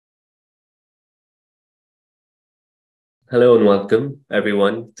Hello and welcome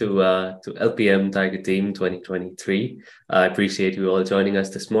everyone to LPM Tiger Team 2023. I appreciate you all joining us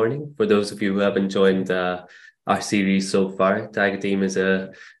this morning. For those of you who haven't joined our series so far, Tiger Team is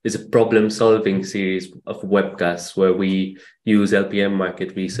a problem-solving series of webcasts where we use LPM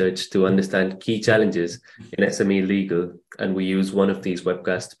market research to understand key challenges in SME legal, and we use one of these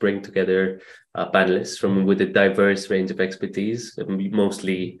webcasts to bring together panelists from with a diverse range of expertise,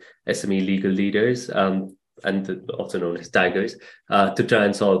 mostly SME legal leaders. And also known as Tigers, to try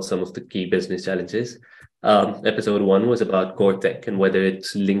and solve some of the key business challenges. Episode 1 was about core tech and whether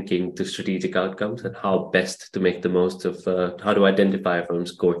it's linking to strategic outcomes and how best to make the most of how to identify a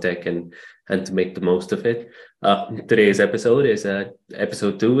firm's core tech and to make the most of it. Today's episode is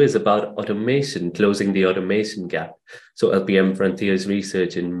episode 2 is about automation, closing the automation gap. So LPM Frontiers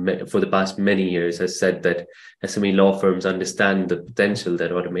research for the past many years has said that SME law firms understand the potential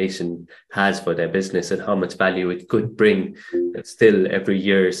that automation has for their business and how much value it could bring. And still, every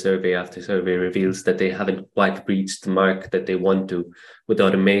year, survey after survey reveals that they haven't quite reached the mark that they want to with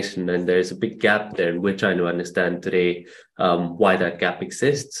automation. And there's a big gap there. And we're trying to understand today why that gap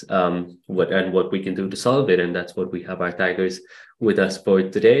exists, what we can do to solve it. And that's what we have our Tigers with us for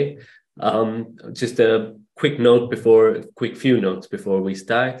today. Just a quick few notes before we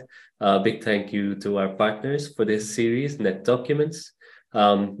start. Big thank you to our partners for this series, NetDocuments.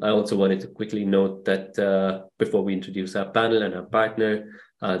 I also wanted to quickly note that before we introduce our panel and our partner,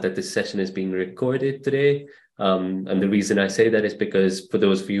 that this session is being recorded today. And the reason I say that is because for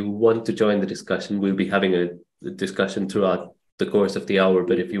those of you who want to join the discussion, we'll be having a discussion throughout the course of the hour.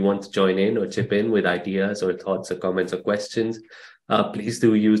 But if you want to join in or chip in with ideas or thoughts or comments or questions, please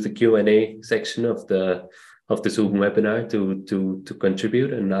do use the Q&A section of the Zoom webinar to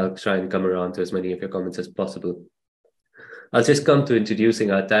contribute, and I'll try and come around to as many of your comments as possible. I'll just come to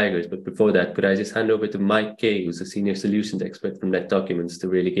introducing our Tigers, but before that, could I just hand over to Kaye, who's a senior solutions expert from NetDocuments, to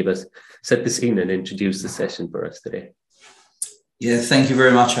really set the scene and introduce the session for us today. Yeah, thank you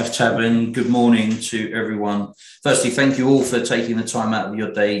very much, Aftab, and good morning to everyone. Firstly, thank you all for taking the time out of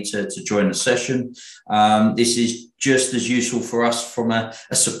your day to join the session. This is just as useful for us from a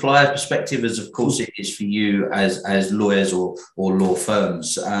supplier perspective as, of course, it is for you as lawyers or law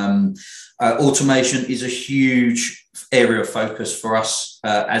firms. Automation is a huge area of focus for us,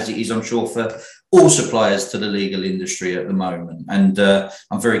 as it is, I'm sure, for all suppliers to the legal industry at the moment. And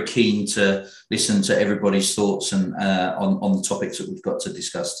I'm very keen to listen to everybody's thoughts and on the topics that we've got to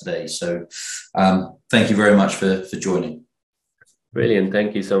discuss today. So thank you very much for joining. Brilliant.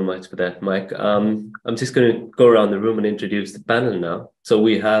 Thank you so much for that, Mike. I'm just going to go around the room and introduce the panel now. So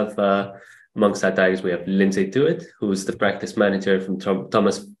we have, amongst our Tigers, we have Lindsey Dewart, who's the practice manager from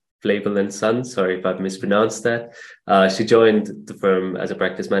Flavell Sons. Sorry if I've mispronounced that. She joined the firm as a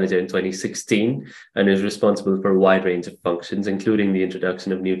practice manager in 2016 and is responsible for a wide range of functions, including the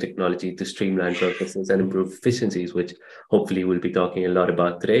introduction of new technology to streamline processes and improve efficiencies, which hopefully we'll be talking a lot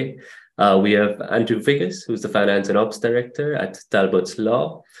about today. We have Vigus, who's the finance and ops director at Talbots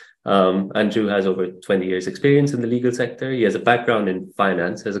Law. Andrew has over 20 years experience in the legal sector. He has a background in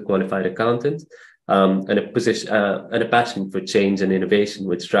finance as a qualified accountant, and a passion for change and innovation,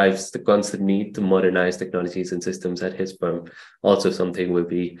 which drives the constant need to modernize technologies and systems at his firm. Also something we'll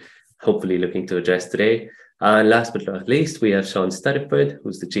be hopefully looking to address today. And last but not least, we have Sean Stuttaford,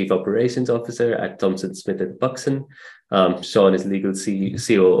 who's the Chief Operations Officer at Thomson Smith & Buxton. Sean is legal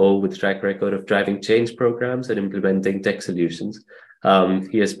COO with a track record of driving change programs and implementing tech solutions.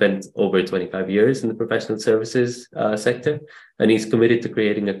 He has spent over 25 years in the professional services sector, and he's committed to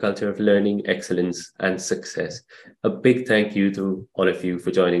creating a culture of learning, excellence, and success. A big thank you to all of you for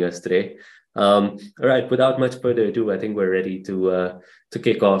joining us today. All right, without much further ado, I think we're ready to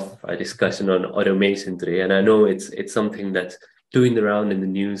kick off our discussion on automation today. And I know it's something that's doing the round in the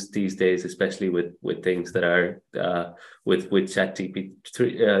news these days, especially with things that are with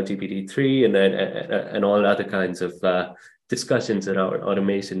GPT-3 and all other kinds of discussions around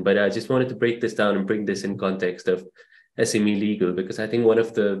automation. But I just wanted to break this down and bring this in context of SME legal, because I think one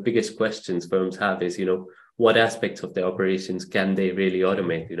of the biggest questions firms have is, what aspects of their operations can they really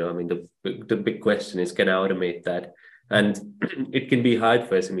automate? I mean, the big question is, can I automate that? And it can be hard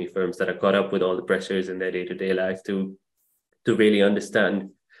for SME firms that are caught up with all the pressures in their day-to-day life to really understand,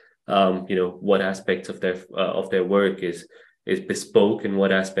 what aspects of their work is bespoke and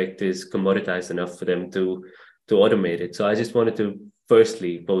what aspect is commoditized enough for them to automate it. So I just wanted to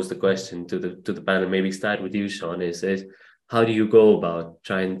firstly pose the question to the panel. Maybe start with you, Sean. Is how do you go about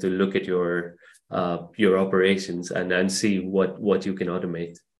trying to look at your operations and see what you can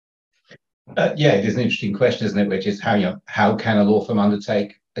automate? Yeah, it is an interesting question, isn't it? Which is how can a law firm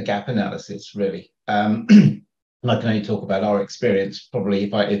undertake a gap analysis, really? and I can only talk about our experience. Probably,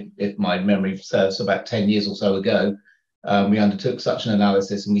 if my memory serves, about 10 years or so ago, we undertook such an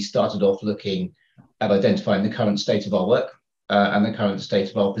analysis, and we started off looking at identifying the current state of our work and the current state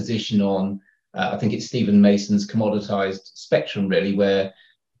of our position on, I think it's Stephen Mason's commoditised spectrum, really, where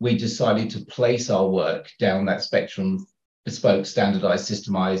we decided to place our work down that spectrum: bespoke, standardised,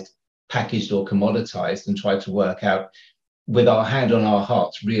 systemised, packaged, or commoditised, and try to work out, with our hand on our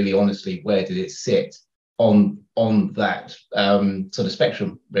hearts, really honestly, where did it sit on that sort of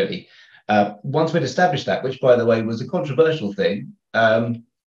spectrum, really. Once we'd established that, which, by the way, was a controversial thing, I'm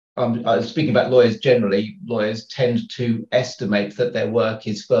speaking about lawyers generally. Lawyers tend to estimate that their work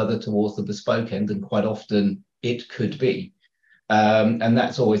is further towards the bespoke end than quite often it could be. And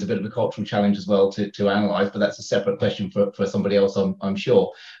that's always a bit of a cultural challenge as well to analyse, but that's a separate question for somebody else, I'm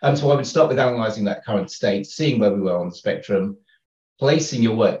sure. So I would start with analysing that current state, seeing where we were on the spectrum, placing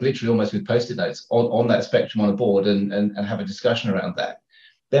your work literally almost with post-it notes on that spectrum on a board, and have a discussion around that.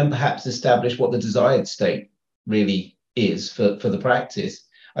 Then perhaps establish what the desired state really is for the practice.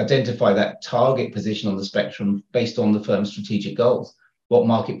 Identify that target position on the spectrum based on the firm's strategic goals. What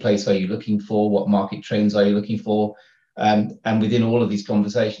marketplace are you looking for? What market trends are you looking for? And within all of these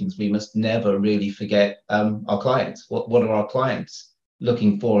conversations, we must never really forget our clients. What are our clients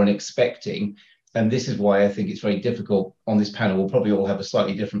looking for and expecting? And this is why I think it's very difficult on this panel. We'll probably all have a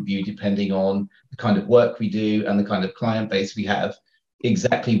slightly different view depending on the kind of work we do and the kind of client base we have,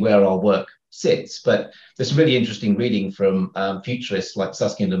 exactly where our work sits. But there's some really interesting reading from futurists like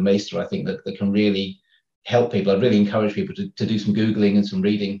Susskind and Meister, I think, that can really help people. I'd really encourage people to do some Googling and some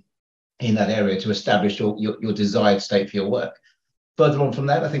reading in that area to establish your desired state for your work. Further on from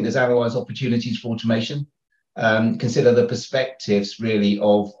that, I think there's analyse opportunities for automation. Consider the perspectives really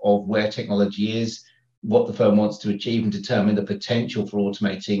of where technology is, what the firm wants to achieve, and determine the potential for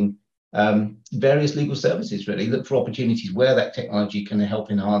automating various legal services, really. Look for opportunities where that technology can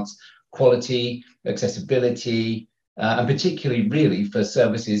help enhance quality, accessibility, and particularly really for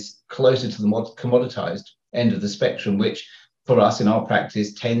services closer to the commoditized end of the spectrum, which for us in our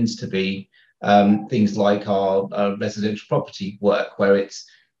practice tends to be things like our residential property work, where it's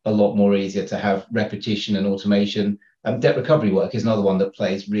a lot more easier to have repetition and automation. Debt recovery work is another one that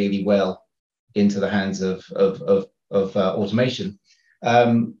plays really well into the hands of automation.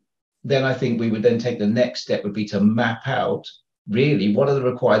 Then I think we would then take the next step would be to map out really what are the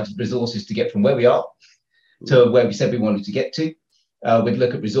required resources to get from where we are to where we said we wanted to get to. We'd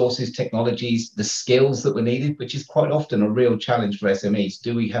look at resources, technologies, the skills that were needed, which is quite often a real challenge for SMEs.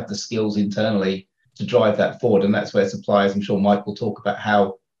 Do we have the skills internally to drive that forward? And that's where suppliers, I'm sure Mike will talk about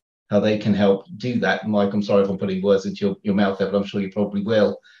how they can help do that. Mike, I'm sorry if I'm putting words into your mouth there, but I'm sure you probably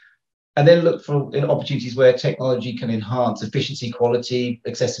will. And then look for opportunities where technology can enhance efficiency, quality,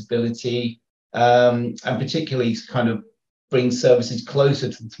 accessibility, and particularly kind of bring services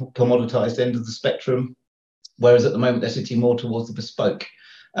closer to the commoditized end of the spectrum, whereas at the moment they're sitting more towards the bespoke.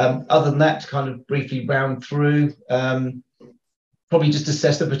 Other than that, to kind of briefly round through, probably just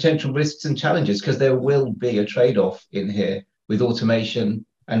assess the potential risks and challenges, because there will be a trade-off in here with automation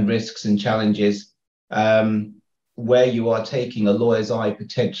and risks and challenges. Where you are taking a lawyer's eye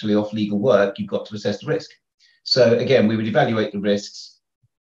potentially off legal work, you've got to assess the risk. So again, we would evaluate the risks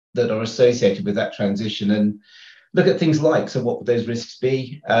that are associated with that transition and look at things like, so what would those risks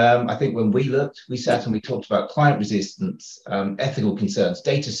be? I think when we looked, we sat and we talked about client resistance, ethical concerns,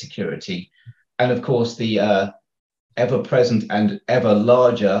 data security, and of course the ever-present and ever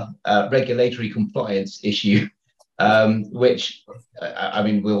larger regulatory compliance issue, which, I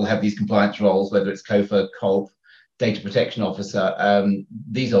mean, we'll have these compliance roles, whether it's COFA, COLP, data protection officer.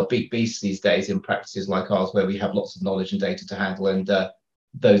 These are big beasts these days in practices like ours, where we have lots of knowledge and data to handle, and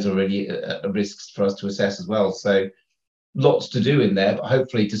those are really risks for us to assess as well. So lots to do in there, but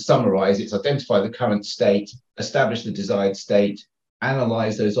hopefully, to summarize, it's identify the current state, establish the desired state,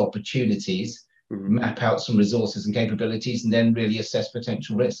 analyze those opportunities, map out some resources and capabilities, and then really assess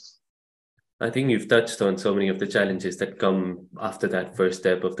potential risks. I think you've touched on so many of the challenges that come after that first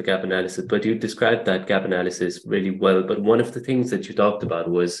step of the gap analysis, but you described that gap analysis really well. But one of the things that you talked about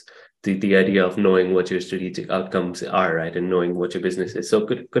was the idea of knowing what your strategic outcomes are, right? And knowing what your business is. So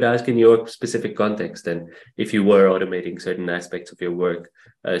could I ask, in your specific context then, if you were automating certain aspects of your work,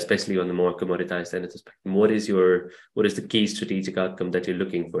 especially on the more commoditized end of the spectrum, what is the key strategic outcome that you're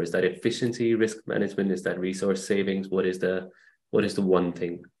looking for? Is that efficiency, risk management? Is that resource savings? What is the one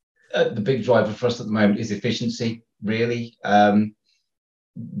thing? The big driver for us at the moment is efficiency, really.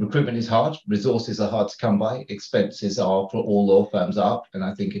 Recruitment is hard, resources are hard to come by, expenses are, for all law firms, up. And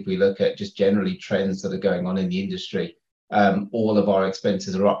I think if we look at just generally trends that are going on in the industry, all of our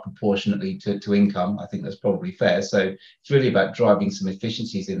expenses are up proportionately to income. I think that's probably fair. So it's really about driving some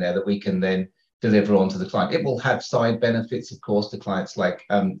efficiencies in there that we can then deliver on to the client. It will have side benefits, of course, to clients like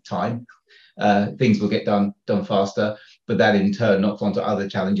time. Things will get done faster, but that in turn knocks onto other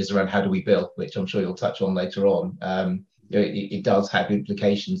challenges around how do we bill, which I'm sure you'll touch on later on. It does have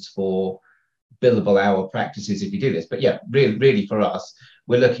implications for billable hour practices if you do this. But yeah, really for us,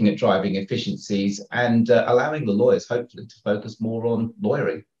 we're looking at driving efficiencies and allowing the lawyers hopefully to focus more on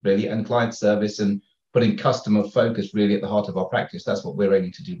lawyering really and client service and putting customer focus really at the heart of our practice. That's what we're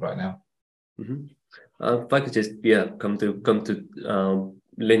aiming to do right now. Mm-hmm. If I could just come to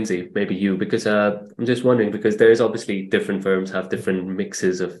Lindsey, maybe you, because I'm just wondering, because there is obviously different firms have different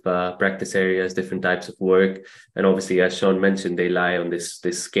mixes of practice areas, different types of work, and obviously, as Sean mentioned, they lie on this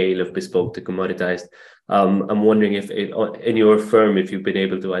scale of bespoke to commoditized. I'm wondering if in your firm, if you've been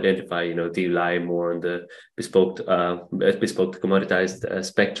able to identify, do you lie more on the bespoke to commoditized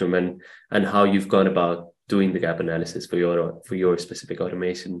spectrum, and how you've gone about doing the gap analysis for your specific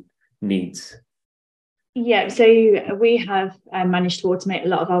automation needs? Yeah, so we have managed to automate a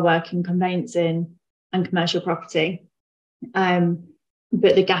lot of our work in conveyancing and commercial property. But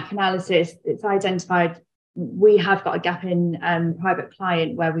the gap analysis, it's identified, we have got a gap in private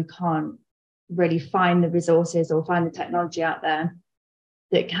client where we can't really find the resources or find the technology out there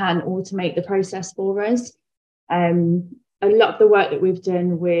that can automate the process for us. A lot of the work that we've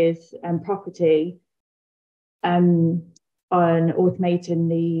done with property, on automating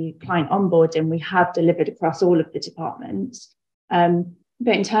the client onboarding, we have delivered across all of the departments. But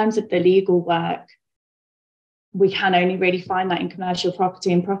in terms of the legal work, we can only really find that in commercial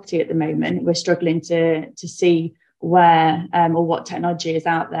property and property at the moment. We're struggling to see where or what technology is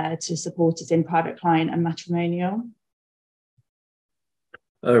out there to support us in private client and matrimonial.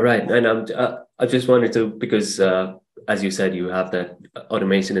 All right. And I just wanted to, because as you said, you have that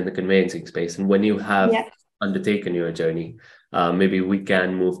automation in the conveyancing space. And when you have undertaken your journey, maybe we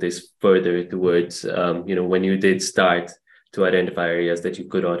can move this further towards, when you did start to identify areas that you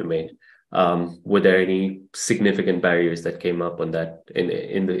could automate, were there any significant barriers that came up on that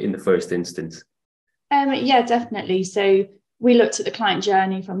in the first instance? Yeah, definitely. So we looked at the client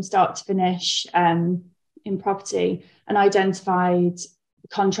journey from start to finish in property and identified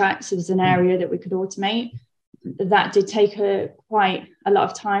contracts as an area that we could automate. That did take quite a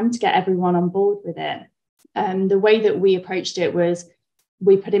lot of time to get everyone on board with it. The way that we approached it was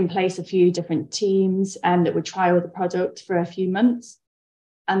we put in place a few different teams that would trial the product for a few months.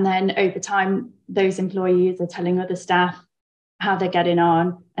 And then over time, those employees are telling other staff how they're getting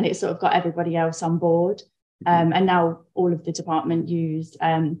on, and it sort of got everybody else on board. And now all of the department use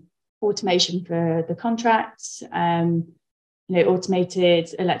automation for the contracts, automated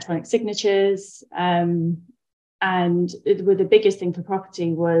electronic signatures. And the biggest thing for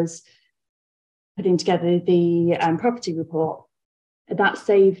property was putting together the property report. That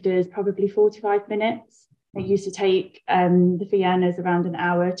saved us probably 45 minutes. It used to take the fee earners around an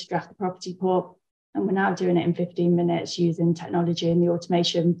hour to draft the property report, and we're now doing it in 15 minutes using technology and the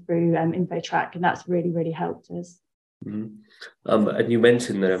automation through InfoTrack, and that's really, really helped us. Mm-hmm. And you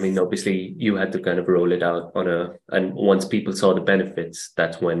mentioned that, obviously you had to kind of roll it out and once people saw the benefits,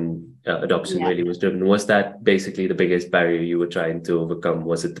 that's when adoption really was driven. Was that basically the biggest barrier you were trying to overcome?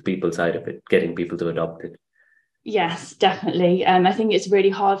 Was it the people side of it, getting people to adopt it? Yes, definitely. I think it's really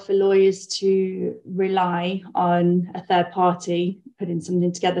hard for lawyers to rely on a third party putting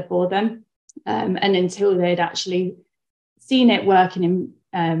something together for them. And until they'd actually seen it working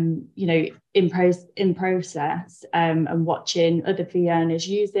in process and watching other fee earners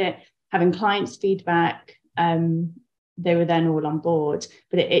use it, having clients' feedback, they were then all on board.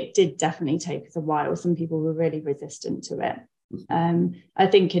 But it did definitely take us a while. Some people were really resistant to it. I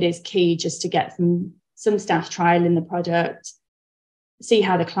think it is key just to get some staff trialing the product, see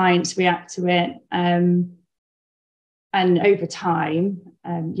how the clients react to it. And over time,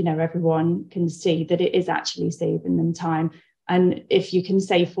 everyone can see that it is actually saving them time. And if you can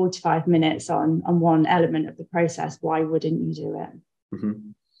save 45 minutes on one element of the process, why wouldn't you do it?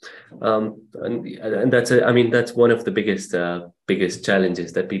 Mm-hmm. And that's one of the biggest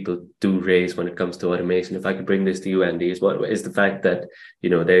challenges that people do raise when it comes to automation. If I could bring this to you, Andy, is the fact that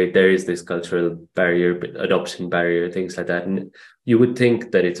there is this cultural barrier, adoption barrier, things like that. And you would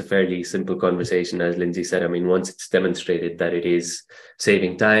think that it's a fairly simple conversation, as Lindsey said. Once it's demonstrated that it is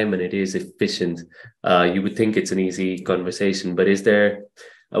saving time and it is efficient, you would think it's an easy conversation. But is there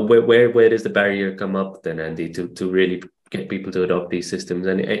where does the barrier come up then, Andy, to really get people to adopt these systems?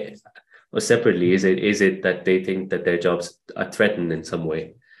 And or separately, is it that they think that their jobs are threatened in some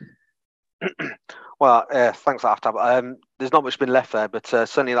way? Well, thanks, Aftab. There's not much been left there, but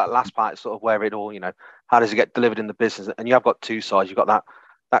certainly that last part is sort of where it all, how does it get delivered in the business? And you have got two sides. You've got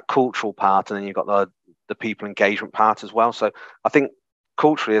that cultural part, and then you've got the people engagement part as well. So I think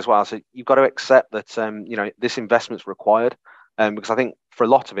culturally as well, so you've got to accept that this investment's required, because I think for a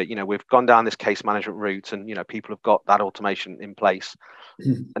lot of it, we've gone down this case management route, and people have got that automation in place,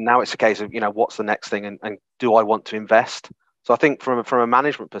 and now it's a case of what's the next thing, and do I want to invest? So I think from a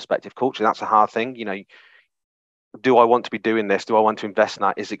management perspective, culturally, that's a hard thing. Do I want to be doing this? Do I want to invest in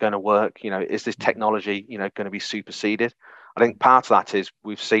that? Is it going to work? Is this technology, going to be superseded? I think part of that is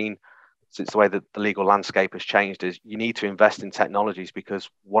we've seen, since the way that the legal landscape has changed, is you need to invest in technologies, because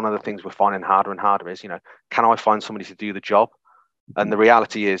one of the things we're finding harder and harder is, can I find somebody to do the job? And the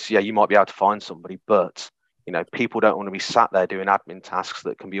reality is, yeah, you might be able to find somebody, but people don't want to be sat there doing admin tasks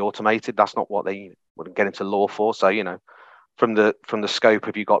that can be automated. That's not what they would get into law for. So, from the scope,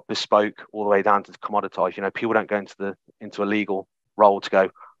 have you got bespoke all the way down to commoditised? People don't go into a legal role to go,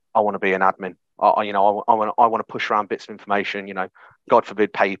 I want to be an admin. I want to push around bits of information. God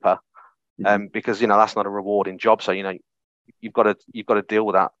forbid paper, because that's not a rewarding job. So you've got to deal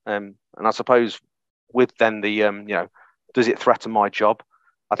with that. And I suppose with then the does it threaten my job?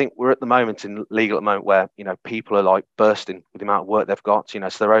 I think we're at the moment in legal at the moment where people are like bursting with the amount of work they've got. So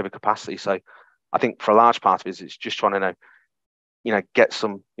they're over capacity. So I think for a large part of it, it's just trying to get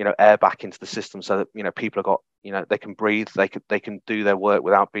some, air back into the system, so that, people have got, they can breathe, they can do their work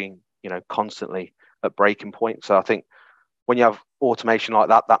without being, constantly at breaking point. So I think when you have automation like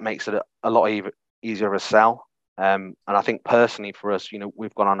that, that makes it a lot easier of a sell. And I think personally for us,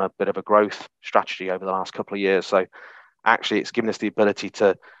 we've gone on a bit of a growth strategy over the last couple of years. So actually it's given us the ability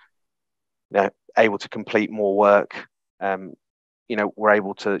to, able to complete more work. We're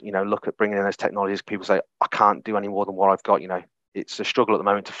able to, look at bringing in those technologies. People say, I can't do any more than what I've got. It's a struggle at the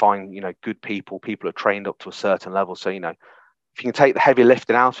moment to find, good people. People are trained up to a certain level. So, if you can take the heavy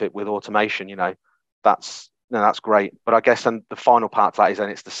lifting out of it with automation, that's great. But I guess then the final part of that is then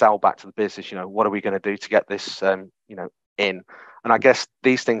it's the sell back to the business. What are we going to do to get this, in? And I guess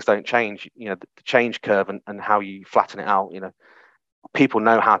these things don't change. The change curve and how you flatten it out. People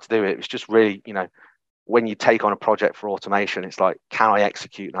know how to do it. It's just really, when you take on a project for automation, it's like, can I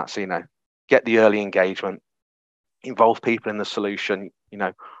execute that? So, get the early engagement, involve people in the solution,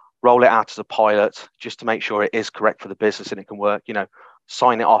 roll it out as a pilot just to make sure it is correct for the business and it can work,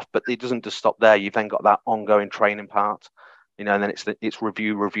 sign it off. But it doesn't just stop there. You've then got that ongoing training part, and then it's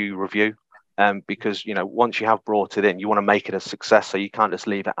review. Because, once you have brought it in, you want to make it a success. So you can't just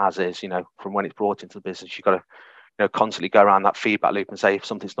leave it as is, from when it's brought into the business. You've got to, constantly go around that feedback loop and say, if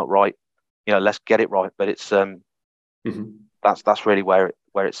something's not right, let's get it right. But it's that's really where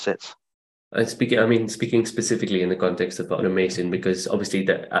it sits. Speaking specifically in the context of automation, because obviously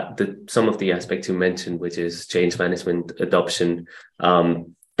some of the aspects you mentioned, which is change management, adoption,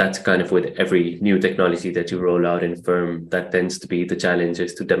 that's kind of with every new technology that you roll out in firm, that tends to be the challenge,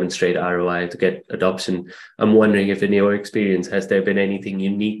 is to demonstrate ROI, to get adoption. I'm wondering if in your experience, has there been anything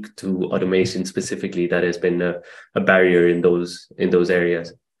unique to automation specifically that has been a barrier in those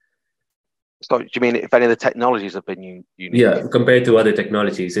areas? So do you mean if any of the technologies have been unique? Yeah, compared to other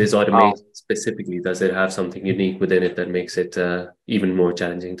technologies, is automation specifically, does it have something unique within it that makes it even more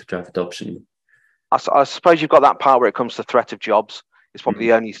challenging to drive adoption? I suppose you've got that part where it comes to threat of jobs. It's probably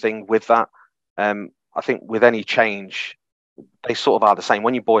the only thing with that. I think with any change, they sort of are the same.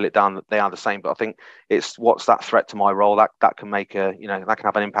 When you boil it down, they are the same. But I think it's what's that threat to my role that can make that can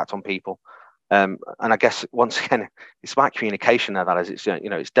have an impact on people. And I guess once again, it's about communication there. That is, it's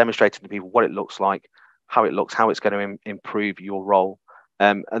it's demonstrating to people what it looks like, how it looks, how it's going to improve your role.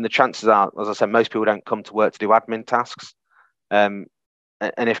 And the chances are, as I said, most people don't come to work to do admin tasks. And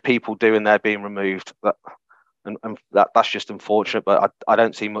if people do and they're being removed, that's just unfortunate. But I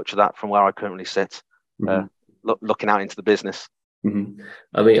don't see much of that from where I currently sit, looking out into the business. Mm-hmm.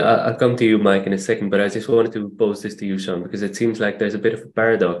 I'll come to you, Mike, in a second, but I just wanted to pose this to you, Sean, because it seems like there's a bit of a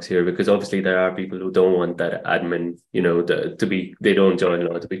paradox here, because obviously there are people who don't want that admin, they don't join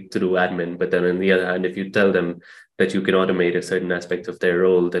law to do admin. But then on the other hand, if you tell them that you can automate a certain aspect of their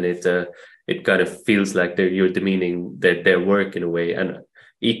role, then it kind of feels like you're demeaning their work in a way. And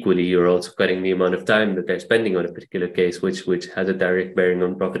equally, you're also cutting the amount of time that they're spending on a particular case, which has a direct bearing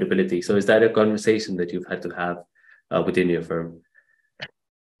on profitability. So is that a conversation that you've had to have within your firm?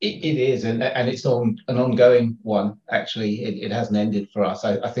 It is, and it's an ongoing one, actually. It hasn't ended for us.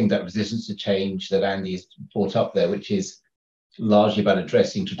 I think that resistance to change that Andy's brought up there, which is largely about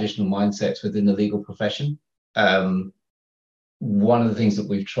addressing traditional mindsets within the legal profession. One of the things that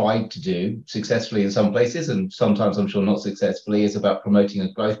we've tried to do successfully in some places, and sometimes I'm sure not successfully, is about promoting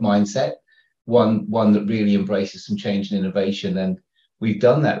a growth mindset. one that really embraces some change and innovation. And we've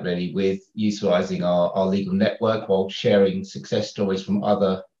done that really with utilising our legal network while sharing success stories from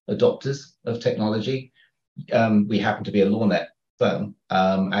other adopters of technology. We happen to be a LawNet firm,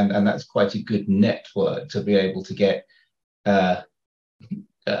 and that's quite a good network to be able to get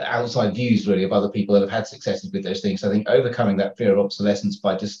outside views really of other people that have had successes with those things. So I think overcoming that fear of obsolescence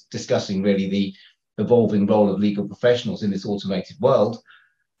by just discussing really the evolving role of legal professionals in this automated world,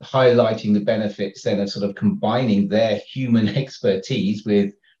 highlighting the benefits then of sort of combining their human expertise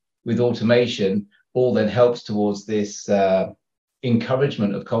with automation, all then helps towards this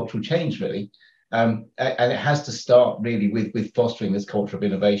encouragement of cultural change really. And it has to start really with fostering this culture of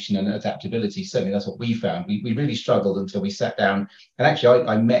innovation and adaptability. Certainly that's what we found. We really struggled until we sat down, and actually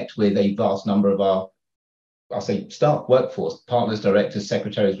I met with a vast number of our, I'll say, staff, workforce, partners, directors,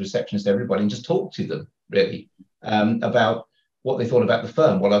 secretaries, receptionists, everybody, and just talked to them really about what they thought about the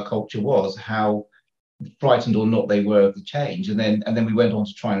firm, what our culture was, how frightened or not they were of the change. And then we went on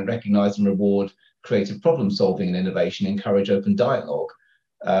to try and recognise and reward creative problem solving and innovation, encourage open dialogue,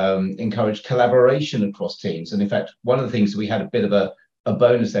 encourage collaboration across teams. And in fact, one of the things we had a bit of a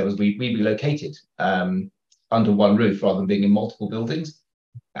bonus there was we relocated under one roof rather than being in multiple buildings.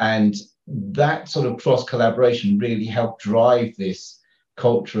 And that sort of cross collaboration really helped drive this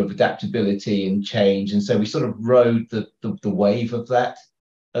culture of adaptability and change. And so we sort of rode the wave of that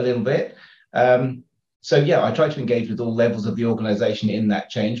a little bit. So yeah, I try to engage with all levels of the organization in that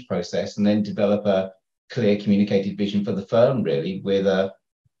change process, and then develop a clear communicated vision for the firm really with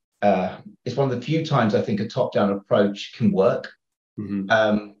it's one of the few times I think a top-down approach can work. Mm-hmm.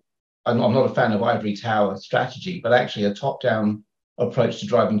 I'm not a fan of ivory tower strategy, but actually a top-down approach to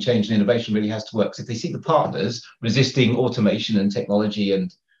driving change and innovation really has to work. So if they see the partners resisting automation and technology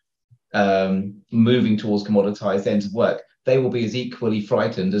and moving towards commoditized ends of work, they will be as equally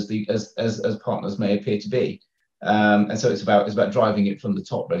frightened as partners may appear to be. And so it's about driving it from the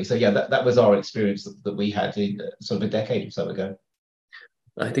top really. So yeah, that was our experience that we had in sort of a decade or so ago.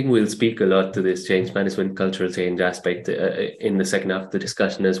 I think we'll speak a lot to this change management, cultural change aspect in the second half of the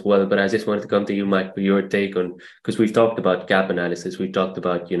discussion as well. But I just wanted to come to you, Mike, for your take on, because we've talked about gap analysis. We've talked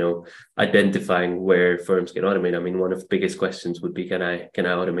about, identifying where firms can automate. I mean, one of the biggest questions would be, can I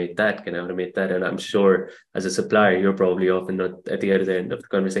automate that? Can I automate that? And I'm sure as a supplier, you're probably often not at the other end of the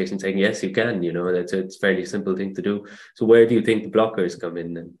conversation saying, yes, you can, it's a fairly simple thing to do. So where do you think the blockers come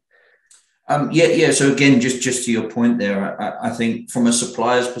in then? So again, just to your point there, I think from a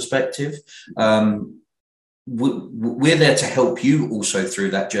supplier's perspective, we're there to help you also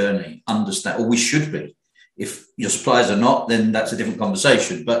through that journey, understand, or we should be. If your suppliers are not, then that's a different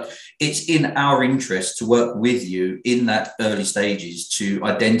conversation. But it's in our interest to work with you in that early stages to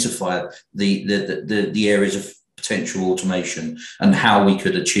identify the areas of potential automation and how we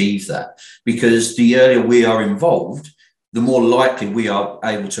could achieve that. Because the earlier we are involved, the more likely we are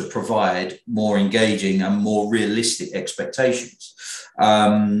able to provide more engaging and more realistic expectations.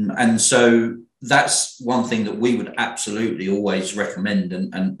 And so that's one thing that we would absolutely always recommend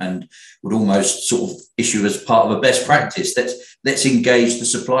and would almost sort of issue as part of a best practice. Let's engage the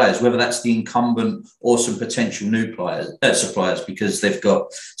suppliers, whether that's the incumbent or some potential new suppliers, because they've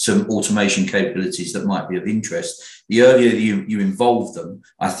got some automation capabilities that might be of interest. The earlier you involve them,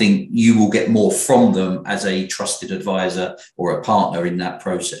 I think you will get more from them as a trusted advisor or a partner in that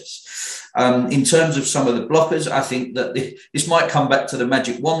process. In terms of some of the blockers, I think that this might come back to the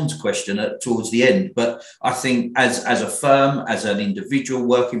magic wand question towards the end, but I think as a firm, as an individual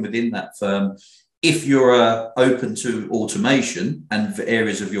working within that firm, if you're open to automation and for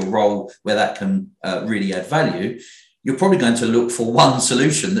areas of your role where that can really add value, you're probably going to look for one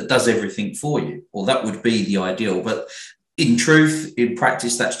solution that does everything for you, or that would be the ideal. But in truth, in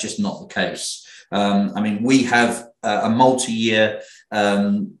practice, that's just not the case. We have a multi-year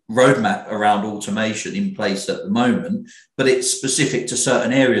roadmap around automation in place at the moment, but it's specific to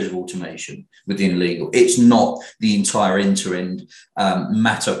certain areas of automation within legal. It's not the entire end-to-end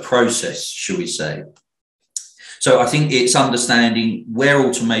matter process, shall we say. So I think it's understanding where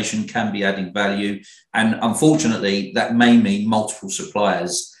automation can be adding value. And unfortunately, that may mean multiple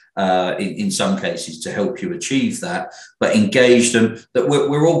suppliers in some cases to help you achieve that, but engage them, that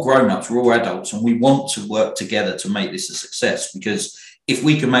we're all grown-ups, we're all adults, and we want to work together to make this a success. Because if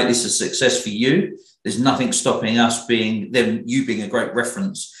we can make this a success for you, there's nothing stopping us being a great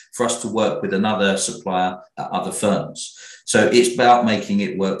reference for us to work with another supplier at other firms. So it's about making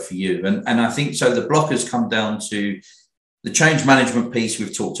it work for you. And I think so the blockers come down to the change management piece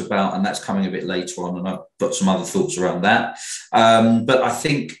we've talked about, and that's coming a bit later on, and I've got some other thoughts around that. But I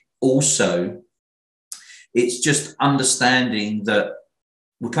think also it's just understanding that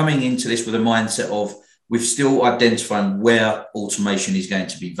we're coming into this with a mindset of we've still identifying where automation is going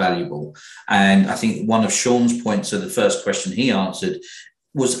to be valuable. And I think one of Sean's points of the first question he answered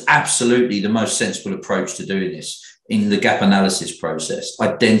was absolutely the most sensible approach to doing this in the gap analysis process.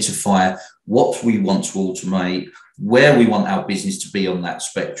 Identify what we want to automate, where we want our business to be on that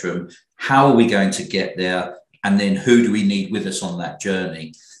spectrum, how are we going to get there, and then who do we need with us on that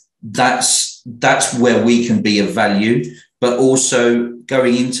journey. That's where we can be of value, but also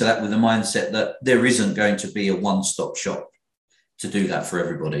going into that with a mindset that there isn't going to be a one-stop shop to do that for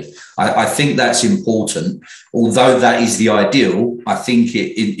everybody. I think that's important. Although that is the ideal, I think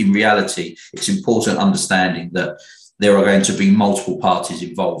in reality, it's important understanding that there are going to be multiple parties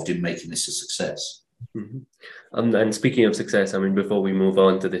involved in making this a success. Mm-hmm. And speaking of success, I mean, before we move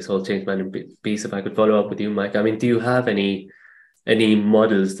on to this whole change management piece, if I could follow up with you, Mike, I mean, do you have any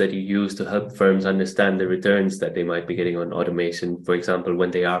models that you use to help firms understand the returns that they might be getting on automation, for example, when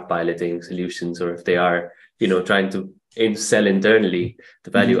they are piloting solutions, or if they are, trying to sell internally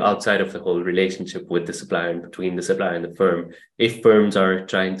the value outside of the whole relationship with the supplier and between the supplier and the firm? If firms are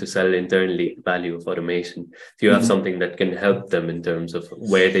trying to sell internally the value of automation, do you have something that can help them in terms of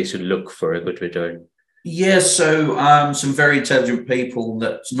where they should look for a good return? Yeah, so some very intelligent people,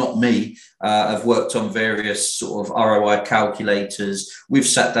 that's not me, have worked on various sort of ROI calculators. We've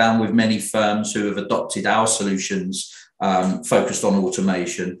sat down with many firms who have adopted our solutions focused on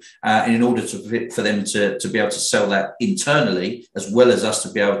automation, and in order for them to be able to sell that internally, as well as us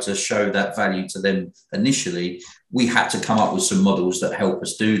to be able to show that value to them initially, we had to come up with some models that help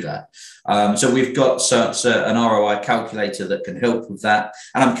us do that. So we've got an ROI calculator that can help with that,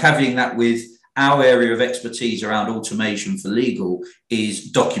 and I'm caveating that with our area of expertise around automation for legal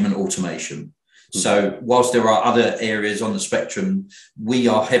is document automation. So whilst there are other areas on the spectrum, we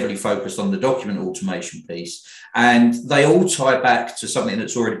are heavily focused on the document automation piece. And they all tie back to something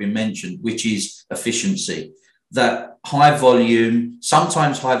that's already been mentioned, which is efficiency. That high volume,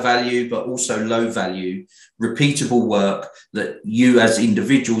 sometimes high value, but also low value, repeatable work that you as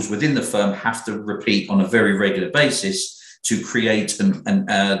individuals within the firm have to repeat on a very regular basis to create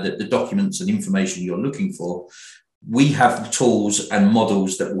the documents and information you're looking for. We have tools and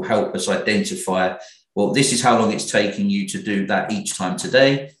models that will help us identify, well, this is how long it's taking you to do that each time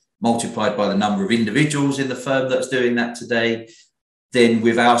today, multiplied by the number of individuals in the firm that's doing that today. Then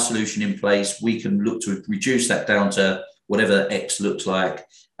with our solution in place, we can look to reduce that down to whatever X looks like.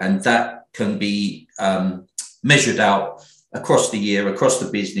 And that can be measured out across the year, across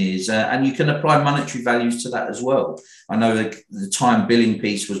the business, and you can apply monetary values to that as well. I know the time billing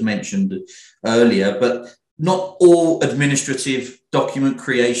piece was mentioned earlier, but not all administrative document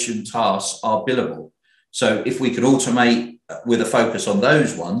creation tasks are billable. So if we could automate with a focus on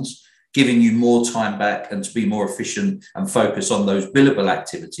those ones, giving you more time back and to be more efficient and focus on those billable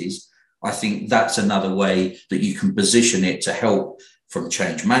activities, I think that's another way that you can position it to help from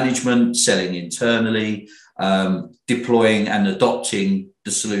change management, selling internally, deploying and adopting the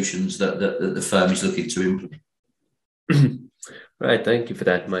solutions that the firm is looking to implement. Right, thank you for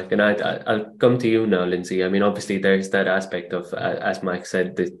that, Mike. And I'll come to you now, Lindsey. I mean, obviously, there's that aspect of, as Mike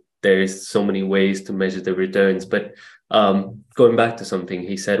said, that there's so many ways to measure the returns. But going back to something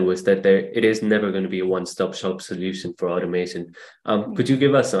he said was that it is never going to be a one-stop shop solution for automation. Could you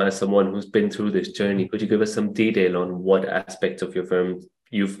give us, as someone who's been through this journey, could you give us some detail on what aspects of your firm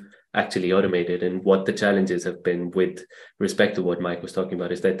you've actually automated and what the challenges have been with respect to what Mike was talking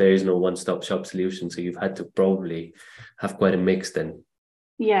about, is that there is no one-stop shop solution. So you've had to probably have quite a mix then.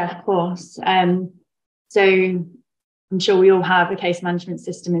 Yeah, of course. So I'm sure we all have a case management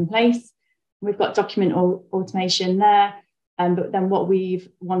system in place. We've got document automation there. But then what we've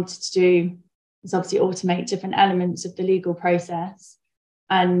wanted to do is obviously automate different elements of the legal process.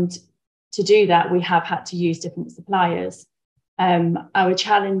 And to do that, we have had to use different suppliers. Our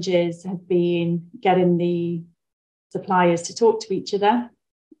challenges have been getting the suppliers to talk to each other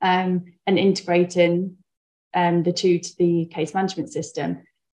and integrating the two to the case management system.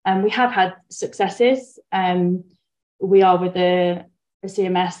 And we have had successes. We are with a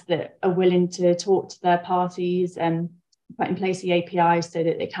CMS that are willing to talk to their parties and put in place the APIs so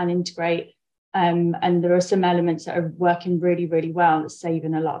that they can integrate. And there are some elements that are working really, really well, that's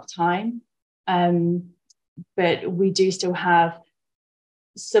saving a lot of time. But we do still have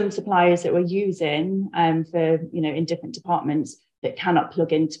some suppliers that we're using for, in different departments that cannot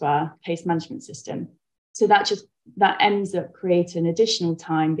plug into our case management system. So that ends up creating additional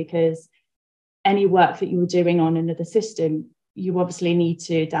time, because any work that you were doing on another system, you obviously need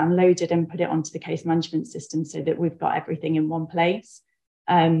to download it and put it onto the case management system so that we've got everything in one place.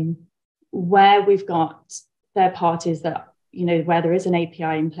 Where we've got third parties that where there is an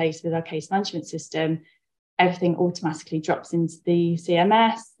API in place with our case management system, everything automatically drops into the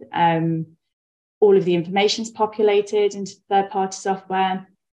CMS. All of the information is populated into third-party software.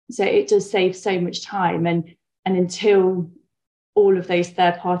 So it does save so much time. And until all of those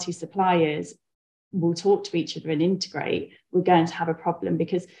third-party suppliers will talk to each other and integrate, we're going to have a problem,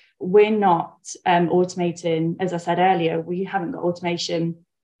 because we're not automating. As I said earlier, we haven't got automation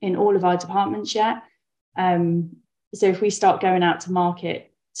in all of our departments yet. So if we start going out to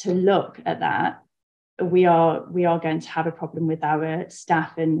market to look at that, we are going to have a problem with our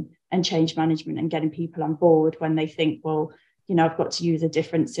staff and change management and getting people on board when they think, well, I've got to use a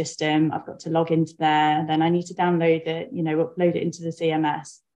different system, I've got to log into there, then I need to download it, upload it into the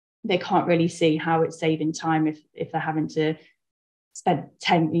CMS. They can't really see how it's saving time if they're having to spend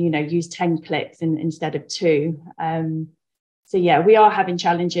 10, use 10 clicks instead of 2. So yeah, we are having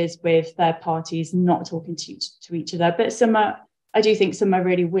challenges with third parties not talking to each other, but I do think some are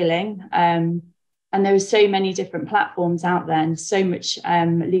really willing. And there are so many different platforms out there and so much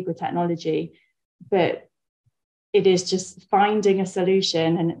legal technology, but it is just finding a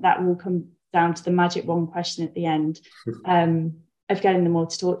solution, and that will come down to the magic one question at the end of getting them all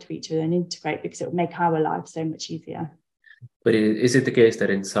to talk to each other and integrate, because it will make our lives so much easier. But is it the case that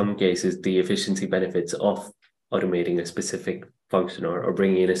in some cases the efficiency benefits of automating a specific function or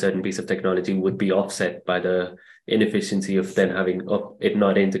bringing in a certain piece of technology would be offset by the inefficiency of then it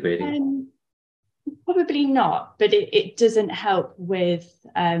not integrating? Probably not, but it doesn't help with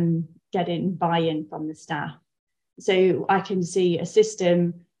getting buy-in from the staff. So I can see a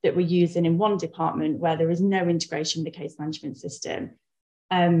system that we're using in one department where there is no integration with the case management system.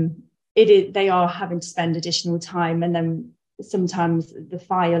 They are having to spend additional time, and then sometimes the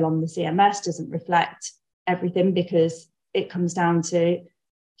file on the CMS doesn't reflect everything because it comes down to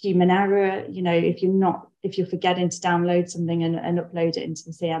human error. If you're forgetting to download something and upload it into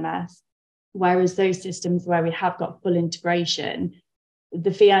the CMS. Whereas those systems where we have got full integration,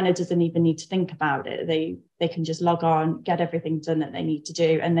 the fee earner doesn't even need to think about it. They can just log on, get everything done that they need to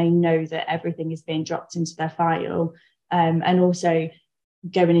do, and they know that everything is being dropped into their file. And also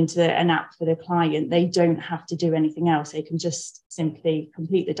going into an app for the client, they don't have to do anything else. They can just simply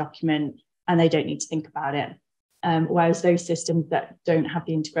complete the document and they don't need to think about it. Whereas those systems that don't have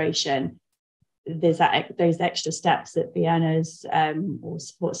the integration, there's those extra steps that fee earners or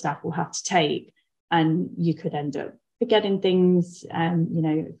support staff will have to take, and you could end up forgetting things,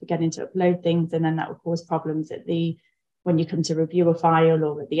 forgetting to upload things, and then that will cause problems when you come to review a file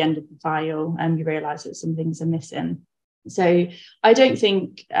or at the end of the file, and you realise that some things are missing. So I don't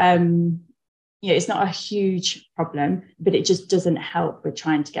think it's not a huge problem, but it just doesn't help with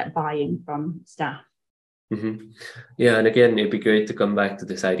trying to get buy-in from staff. Mm-hmm. Yeah, and again, it'd be great to come back to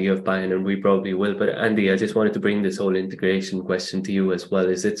this idea of buy-in, and we probably will. But Andy, I just wanted to bring this whole integration question to you as well.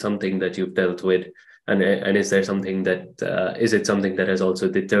 Is it something that you've dealt with, and is there something that is it something that has also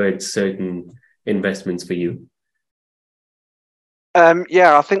deterred certain investments for you?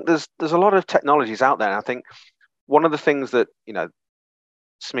 Yeah, I think there's a lot of technologies out there, and I think one of the things that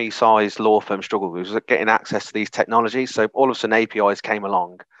SME-sized law firms struggle with was getting access to these technologies. So all of a sudden APIs came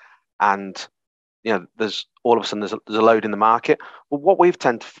along, and there's all of a sudden there's a load in the market. Well, what we've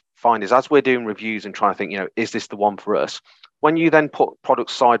tend to find is, as we're doing reviews and trying to think, is this the one for us? When you then put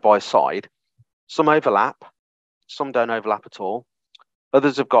products side by side, some overlap, some don't overlap at all.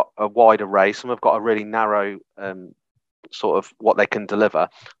 Others have got a wide array. Some have got a really narrow sort of what they can deliver.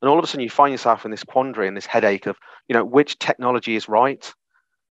 And all of a sudden you find yourself in this quandary and this headache of, which technology is right.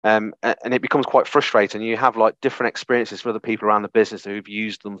 And it becomes quite frustrating. You have like different experiences for other people around the business who've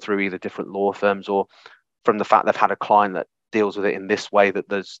used them through either different law firms or from the fact they've had a client that deals with it in this way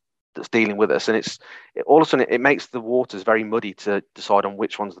that's dealing with us. And all of a sudden it makes the waters very muddy to decide on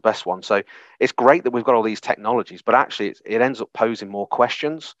which one's the best one. So it's great that we've got all these technologies, but actually it ends up posing more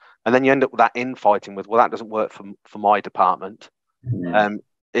questions. And then you end up with that infighting with, well, that doesn't work for my department. Mm-hmm.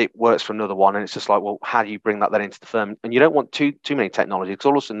 It works for another one, and it's just like, well, how do you bring that then into the firm? And you don't want too many technologies, because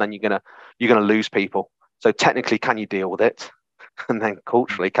all of a sudden then you're gonna lose people. So technically, can you deal with it? And then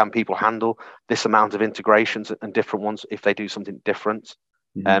culturally, can people handle this amount of integrations and different ones if they do something different?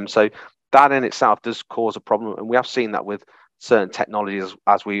 Mm-hmm. So that in itself does cause a problem, and we have seen that with certain technologies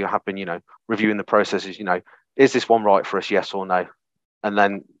as we have been, reviewing the processes. Is this one right for us? Yes or no? And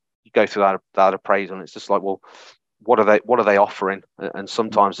then you go through that appraisal, and it's just like, well, what are they offering? And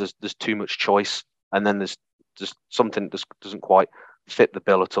sometimes there's too much choice, and then there's just something that doesn't quite fit the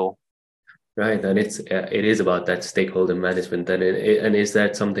bill at all. Right, and it is about that stakeholder management. And is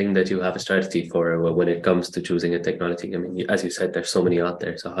that something that you have a strategy for when it comes to choosing a technology? I mean, as you said, there's so many out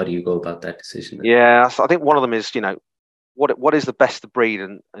there. So how do you go about that decision? Yeah, so I think one of them is what is the best of breed,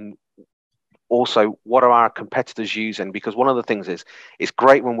 and also what are our competitors using? Because one of the things is, it's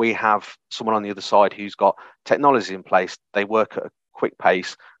great when we have someone on the other side who's got technology in place, they work at a quick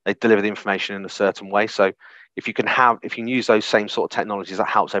pace, they deliver the information in a certain way. So if you can use those same sort of technologies, that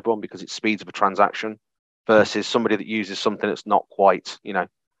helps everyone because it speeds up a transaction versus somebody that uses something that's not quite,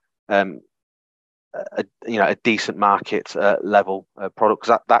 a decent market level product,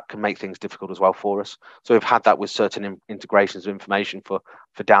 because that can make things difficult as well for us. So we've had that with certain integrations of information for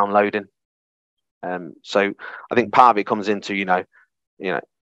downloading. So I think part of it comes into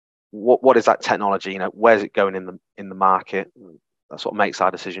what is that technology? Where's it going in the market? That's what makes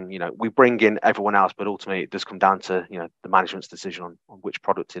our decision. We bring in everyone else, but ultimately it does come down to the management's decision on which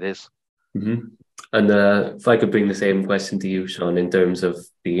product it is. Mm-hmm. And if I could bring the same question to you, Sean, in terms of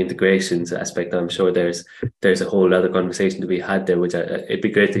the integrations aspect, I'm sure there's a whole other conversation to be had there, which it'd be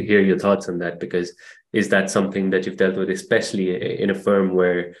great to hear your thoughts on that, because is that something that you've dealt with, especially in a firm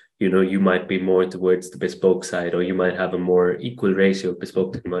where, you might be more towards the bespoke side, or you might have a more equal ratio of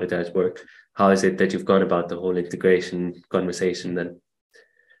bespoke to commoditized work? How is it that you've gone about the whole integration conversation then?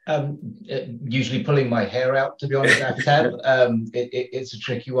 Usually pulling my hair out, to be honest, Aftab. It's a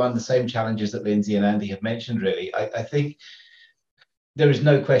tricky one. The same challenges that Lindsey and Andy have mentioned, really. I think there is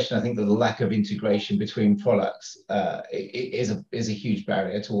no question. I think that the lack of integration between products is a huge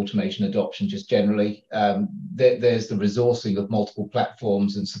barrier to automation adoption, just generally. There's the resourcing of multiple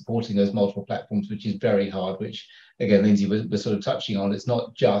platforms and supporting those multiple platforms, which is very hard, which, again, Lindsey was sort of touching on. It's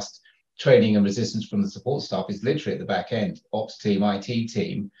not just training and resistance from the support staff, is literally at the back end, ops team, IT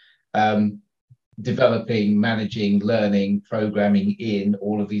team, developing, managing, learning, programming in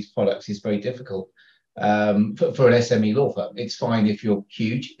all of these products is very difficult. For an SME law firm, it's fine if you're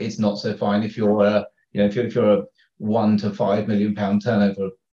huge. It's not so fine if you're a £1 to £5 million turnover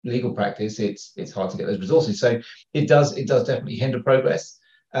legal practice. It's hard to get those resources. So it does definitely hinder progress.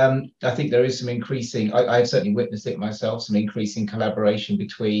 I think there is some increasing, I've certainly witnessed it myself, some increasing collaboration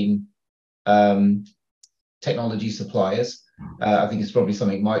between technology suppliers. I think it's probably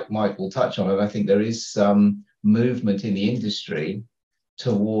something Mike will touch on, and I think there is some movement in the industry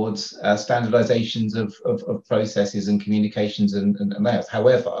towards standardizations of processes and communications and layouts.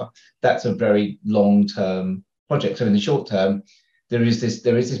 However, that's a very long-term project. So in the short term, there is this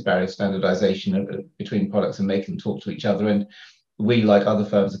barrier of standardization between products and making them talk to each other. And we, like other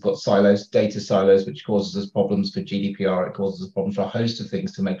firms, have got silos, data silos, which causes us problems for GDPR. It causes us problems for a host of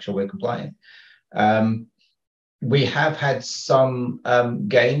things to make sure we're compliant. We have had some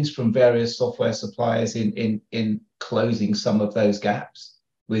gains from various software suppliers in closing some of those gaps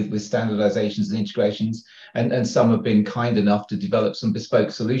with standardizations and integrations, and some have been kind enough to develop some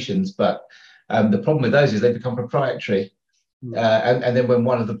bespoke solutions. But the problem with those is they become proprietary, and then when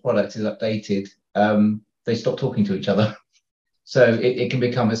one of the products is updated, they stop talking to each other. So it can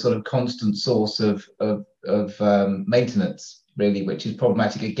become a sort of constant source of maintenance, really, which is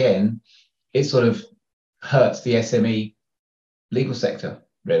problematic. Again, it sort of hurts the SME legal sector,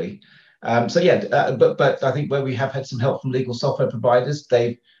 really. But I think where we have had some help from legal software providers,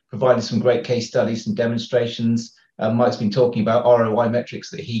 they've provided some great case studies, some demonstrations. Mike's been talking about ROI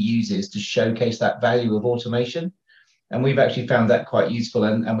metrics that he uses to showcase that value of automation. And we've actually found that quite useful.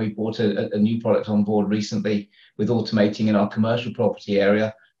 And we brought a new product on board recently with automating in our commercial property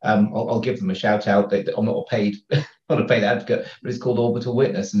area. I'll give them a shout out. I'm not a paid advocate, but it's called Orbital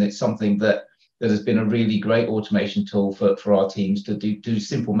Witness. And it's something that has been a really great automation tool for our teams to do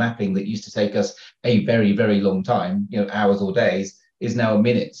simple mapping that used to take us a very, very long time, hours or days, is now a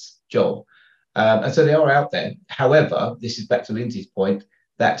minute's job. And so they are out there. However, this is back to Lindsey's point,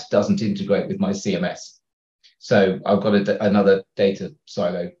 that doesn't integrate with my CMS. So I've got another data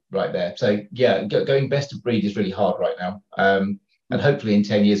silo right there. So yeah, going best of breed is really hard right now. And hopefully in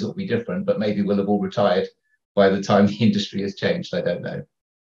 10 years it'll be different, but maybe we'll have all retired by the time the industry has changed. I don't know.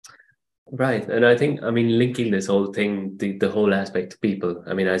 Right. And I think, linking this whole thing, the whole aspect to people,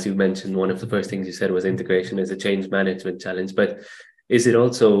 as you mentioned, one of the first things you said was integration is a change management challenge. But is it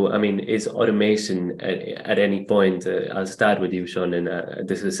also, is automation at any point, I'll start with you, Sean, and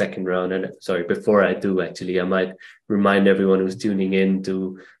this is the second round. And sorry, before I do, actually, I might remind everyone who's tuning in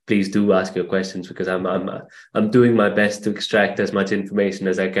to please do ask your questions, because I'm doing my best to extract as much information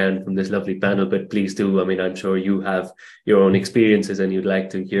as I can from this lovely panel. But please do, I'm sure you have your own experiences and you'd like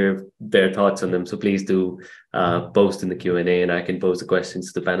to hear their thoughts on them. So please do post in the Q&A and I can pose the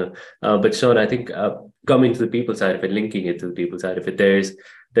questions to the panel. But Sean, I think coming to the people side of it, linking it to the people side of it,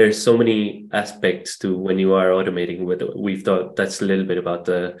 there's so many aspects to when you are automating. We've thought that's a little bit about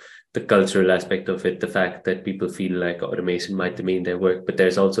the cultural aspect of it, the fact that people feel like automation might demean their work, but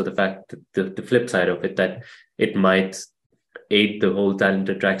there's also the fact that the flip side of it, that it might aid the whole talent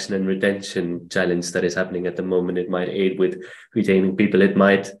attraction and retention challenge that is happening at the moment. It might aid with retaining people. It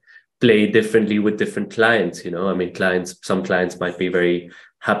might play differently with different clients. You know, I mean, some clients might be very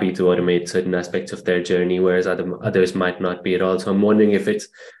happy to automate certain aspects of their journey, whereas others might not be at all. So I'm wondering if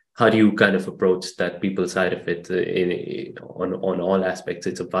how do you kind of approach that people side of it on all aspects?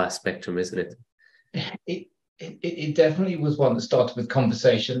 It's a vast spectrum, isn't it? It definitely was one that started with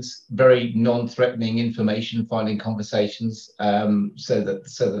conversations, very non-threatening information finding conversations, so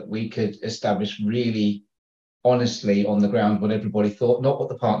that we could establish really honestly on the ground what everybody thought, not what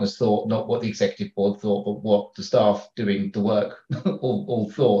the partners thought, not what the executive board thought, but what the staff doing the work all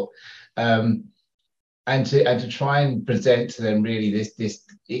thought. And to try and present to them really this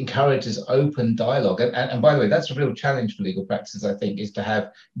encourages open dialogue. And by the way, that's a real challenge for legal practices, I think, is to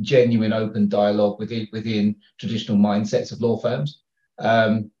have genuine open dialogue within traditional mindsets of law firms.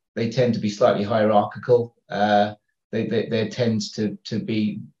 They tend to be slightly hierarchical. There tends to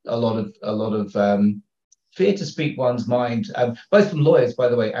be a lot of fear to speak one's mind, both from lawyers, by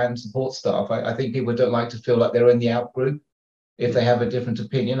the way, and support staff. I think people don't like to feel like they're in the out group if they have a different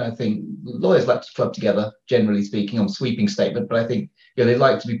opinion. I think lawyers like to club together, generally speaking, on sweeping statement, but I think they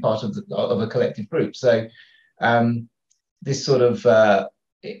like to be part of a collective group. So this sort of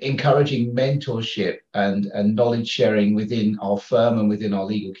encouraging mentorship and knowledge sharing within our firm and within our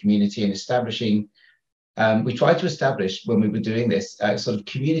legal community, and establishing, we tried to establish when we were doing this sort of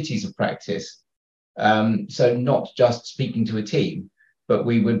communities of practice. So not just speaking to a team, but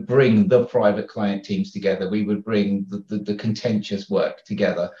we would bring the private client teams together. We would bring the contentious work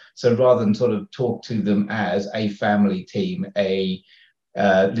together. So rather than sort of talk to them as a family team, a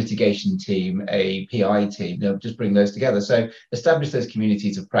litigation team, a PI team, just bring those together. So establish those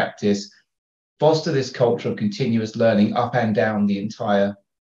communities of practice, foster this culture of continuous learning up and down the entire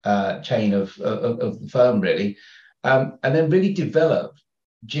chain of the firm, really, and then really develop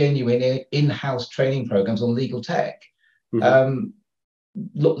genuine in-house training programs on legal tech. Mm-hmm.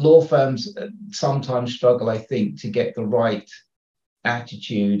 Law firms sometimes struggle, I think, to get the right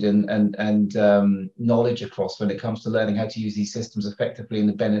attitude and knowledge across when it comes to learning how to use these systems effectively and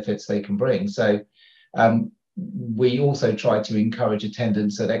the benefits they can bring. So we also try to encourage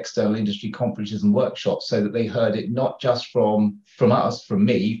attendance at external industry conferences and workshops so that they heard it not just from us, from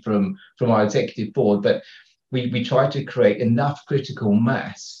me, from our executive board, but we try to create enough critical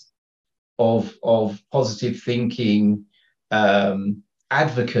mass of positive thinking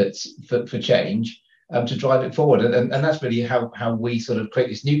advocates for change to drive it forward. And that's really how we sort of create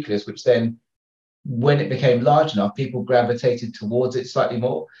this nucleus, which then, when it became large enough, people gravitated towards it slightly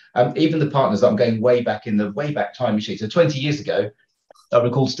more. Even the partners, I'm going way back time machine. So 20 years ago, I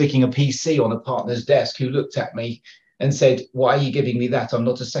recall sticking a PC on a partner's desk who looked at me and said, "Why are you giving me that? I'm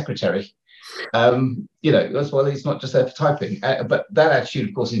not a secretary." That's why it's not just there for typing. But that attitude,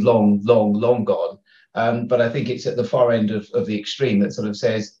 of course, is long gone. But I think it's at the far end of the extreme that sort of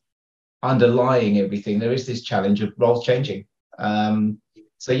says, underlying everything, there is this challenge of roles changing.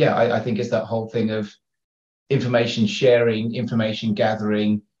 So yeah, I think it's that whole thing of information sharing, information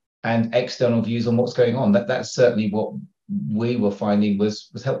gathering, and external views on what's going on. That's certainly what we were finding was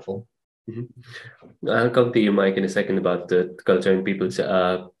helpful. Mm-hmm. I'll come to you, Mike, in a second about the culture and people's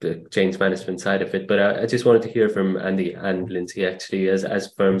the change management side of it. But I just wanted to hear from Andy and Lindsey, actually,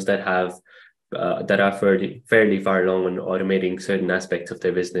 as firms that have that are fairly far along on automating certain aspects of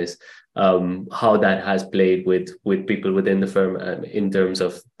their business, how that has played with people within the firm in terms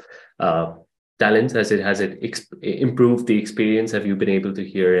of talent. Has it improved the experience? Have you been able to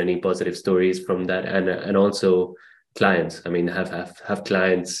hear any positive stories from that? And also clients. I mean, have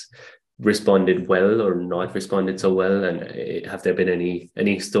clients responded well or not responded so well? And have there been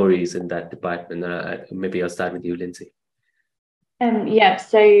any stories in that department? Maybe I'll start with you, Lindsey.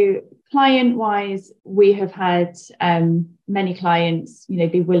 So client-wise, we have had many clients,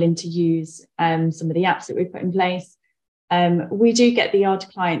 be willing to use some of the apps that we put in place. We do get the odd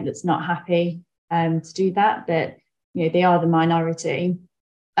client that's not happy to do that, but they are the minority.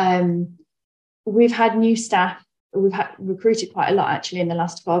 We've had new staff. We've recruited quite a lot actually in the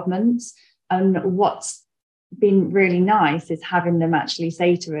last 12 months. And what's been really nice is having them actually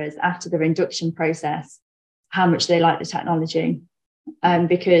say to us after their induction process how much they like the technology.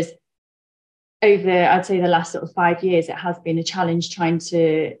 Because over, I'd say, the last sort of 5 years, it has been a challenge trying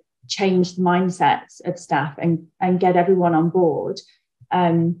to change the mindsets of staff and get everyone on board.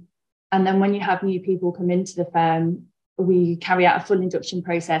 And then when you have new people come into the firm, we carry out a full induction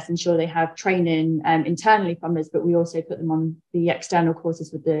process, ensure they have training internally from us, but we also put them on the external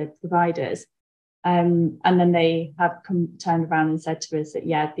courses with the providers. And then they have turned around and said to us that,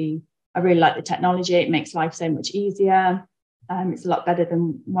 I really like the technology. It makes life so much easier. It's a lot better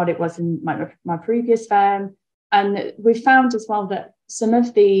than what it was in my previous firm. And we've found as well that some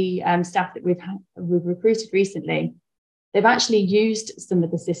of the staff that we've recruited recently, they've actually used some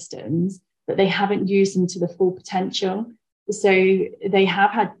of the systems, but they haven't used them to the full potential. So they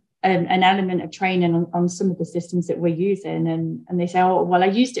have had an element of training on some of the systems that we're using. And they say, oh, well, I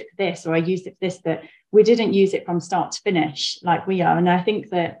used it for this, or I used it for this, but we didn't use it from start to finish like we are. And I think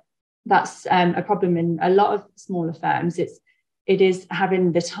that that's a problem in a lot of smaller firms. It is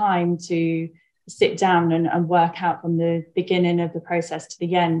having the time to sit down and work out from the beginning of the process to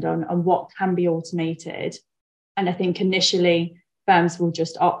the end on what can be automated. And I think initially firms will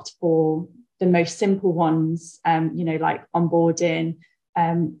just opt for the most simple ones, like onboarding.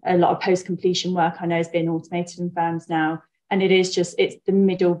 A lot of post-completion work I know is being automated in firms now. And it's the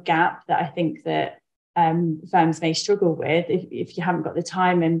middle gap that I think that firms may struggle with if you haven't got the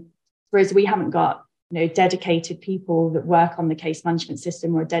time. And whereas we haven't got dedicated people that work on the case management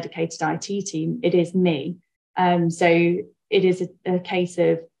system or a dedicated IT team, it is me. So it is a case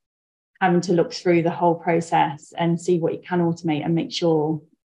of having to look through the whole process and see what you can automate and make sure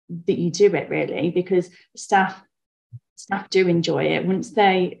that you do it, really, because staff do enjoy it. Once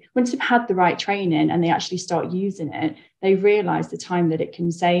they've had the right training and they actually start using it, they realise the time that it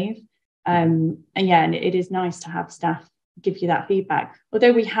can save. And it is nice to have staff give you that feedback.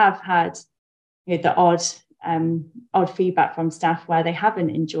 Although we have had the odd feedback from staff where they haven't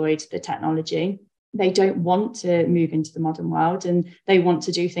enjoyed the technology. They don't want to move into the modern world and they want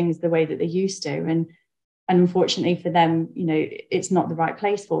to do things the way that they used to. And unfortunately for them, it's not the right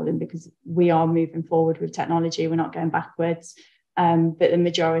place for them because we are moving forward with technology. We're not going backwards. But the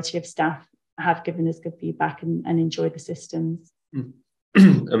majority of staff have given us good feedback and enjoyed the systems.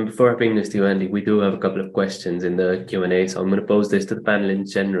 And before I bring this to you, Andy, we do have a couple of questions in the Q&A. So I'm going to pose this to the panel in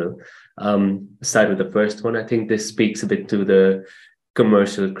general. Start with the first one. I think this speaks a bit to the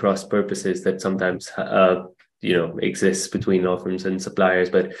commercial cross purposes that sometimes exists between law firms and suppliers,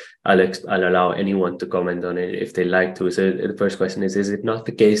 but I'll allow anyone to comment on it if they like to. So the first question is it not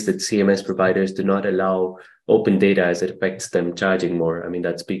the case that CMS providers do not allow open data as it affects them charging more? I mean,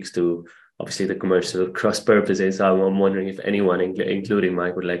 that speaks to obviously the commercial cross purposes. I'm wondering if anyone, including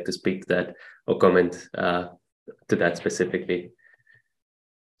Mike, would like to speak to that or comment to that specifically.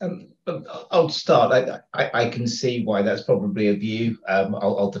 I'll start. I can see why that's probably a view.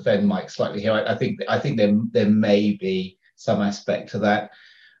 I'll defend Mike slightly here. I think there may be some aspect to that.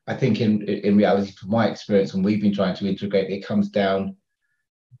 I think in reality, from my experience, when we've been trying to integrate, it comes down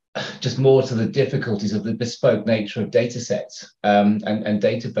just more to the difficulties of the bespoke nature of data sets and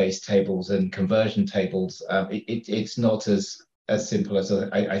database tables and conversion tables. It's not as simple as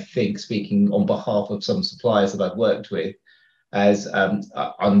I think, speaking on behalf of some suppliers that I've worked with, as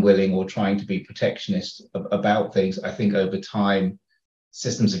unwilling or trying to be protectionist about things. I think over time,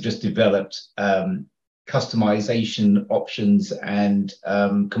 systems have just developed customization options and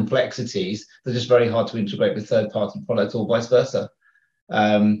complexities that are just very hard to integrate with third-party products or vice versa.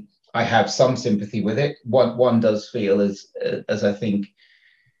 I have some sympathy with it. One does feel as I think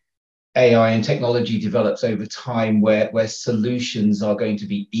AI and technology develops over time, where solutions are going to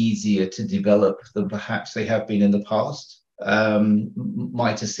be easier to develop than perhaps they have been in the past,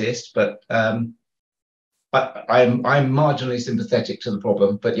 might assist. But I'm marginally sympathetic to the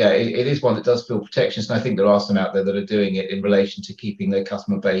problem. But yeah, it is one that does feel protectionist, and I think there are some out there that are doing it in relation to keeping their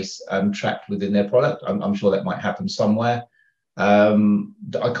customer base trapped within their product. I'm sure that might happen somewhere.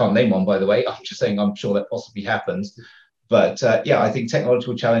 I can't name one, by the way. I'm just saying I'm sure that possibly happens. But I think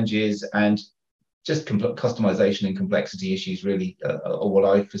technological challenges and just customization and complexity issues really are what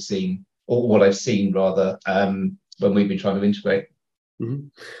I've foreseen, or what I've seen rather, when we've been trying to integrate.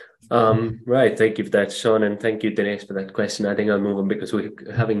 Mm-hmm. Right, thank you for that, Sean, and thank you, Dinesh, for that question. I think I'll move on because we're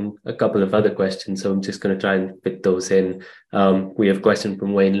having a couple of other questions, so I'm just going to try and fit those in. We have a question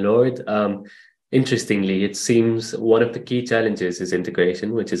from Wayne Lord. Interestingly, it seems one of the key challenges is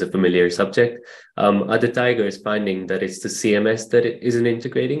integration, which is a familiar subject. Are the Tigers finding that it's the CMS that it isn't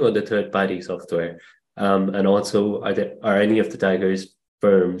integrating, or the third-party software? And also, are any of the Tigers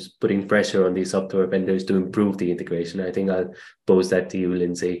firms putting pressure on these software vendors to improve the integration? I think I'll pose that to you,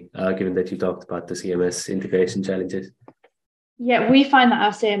 Lindsey, given that you talked about the CMS integration challenges. Yeah, we find that our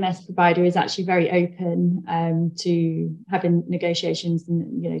CMS provider is actually very open to having negotiations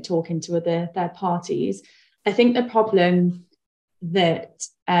and talking to other third parties. I think the problem that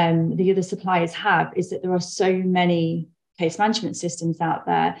the other suppliers have is that there are so many case management systems out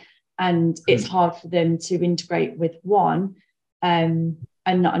there, and it's hard for them to integrate with one and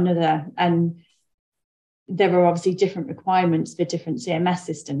not another. And there are obviously different requirements for different CMS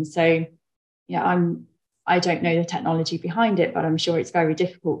systems. So yeah, I'm I don't know the technology behind it, but I'm sure it's very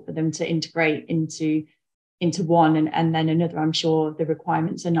difficult for them to integrate into one and then another. I'm sure the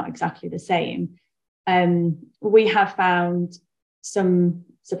requirements are not exactly the same. We have found some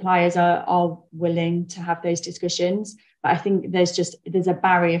suppliers are willing to have those discussions, but I think there's a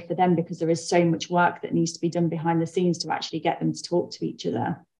barrier for them because there is so much work that needs to be done behind the scenes to actually get them to talk to each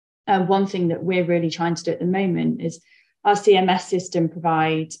other. One thing that we're really trying to do at the moment is our CMS system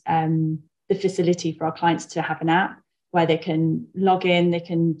provide the facility for our clients to have an app where they can log in, they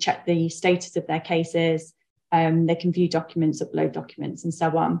can check the status of their cases, they can view documents, upload documents, and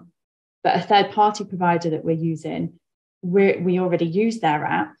so on. But a third-party provider that we're using, we already use their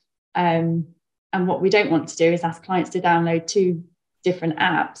app. And what we don't want to do is ask clients to download 2 different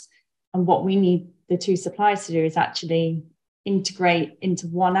apps. And what we need the 2 suppliers to do is actually integrate into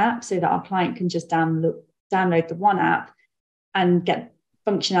one app so that our client can just download the one app and get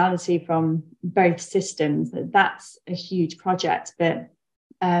functionality from both systems. That's a huge project, but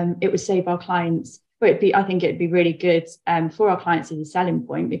it would save our clients. I think it'd be really good for our clients as a selling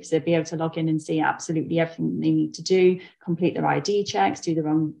point, because they'd be able to log in and see absolutely everything they need to do, complete their ID checks, do their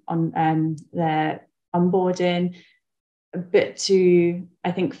onboarding. But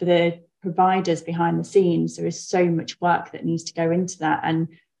I think for the providers behind the scenes, there is so much work that needs to go into that. And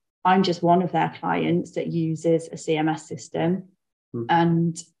I'm just one of their clients that uses a CMS system.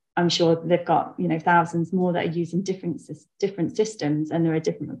 And I'm sure they've got, thousands more that are using different systems, and there are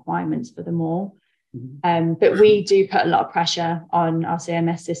different requirements for them all. But we do put a lot of pressure on our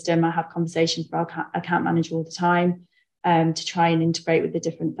CMS system. I have conversations with our account manager all the time to try and integrate with the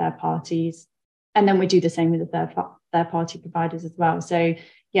different third parties. And then we do the same with the third party providers as well. So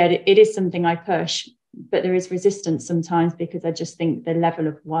yeah, it is something I push, but there is resistance sometimes because I just think the level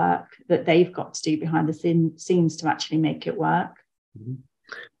of work that they've got to do behind the scenes to actually make it work.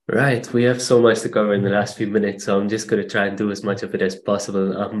 Right, we have so much to cover in the last few minutes, so I'm just going to try and do as much of it as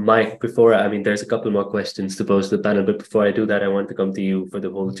possible. Mike, there's a couple more questions to pose to the panel, but before I do that, I want to come to you for the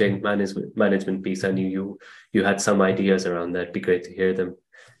whole change management piece. I knew you had some ideas around that. It'd be great to hear them.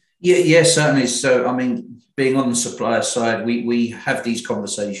 Yeah, certainly. So, being on the supplier side, we have these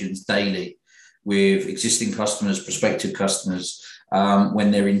conversations daily with existing customers, prospective customers,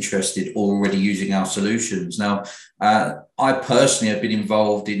 when they're interested or already using our solutions. Now, I personally have been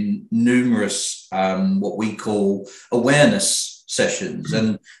involved in numerous what we call awareness sessions.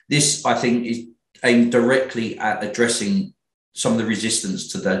 And this, I think, is aimed directly at addressing some of the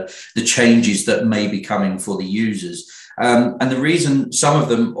resistance to the changes that may be coming for the users. And the reason some of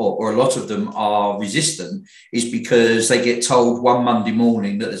them or a lot of them are resistant is because they get told one Monday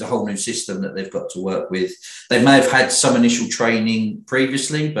morning that there's a whole new system that they've got to work with. They may have had some initial training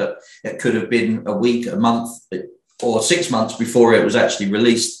previously, but it could have been a week, a month, or 6 months before it was actually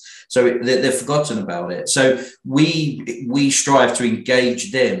released. So they've forgotten about it. So we strive to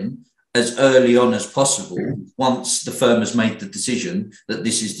engage them as early on as possible once the firm has made the decision that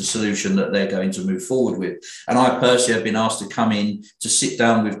this is the solution that they're going to move forward with. And I personally have been asked to come in to sit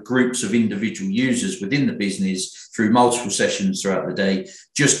down with groups of individual users within the business through multiple sessions throughout the day,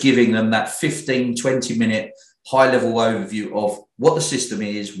 just giving them that 15, 20-minute high-level overview of what the system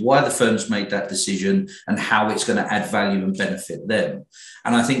is, why the firm's made that decision, and how it's going to add value and benefit them.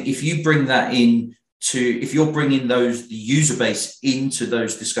 And I think if you bring that in, if you're bringing the user base into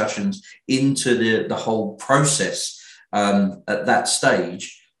those discussions, into the whole process at that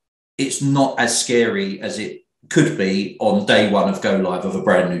stage, it's not as scary as it could be on day one of go live of a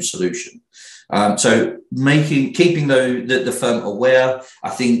brand new solution. So keeping the firm aware. I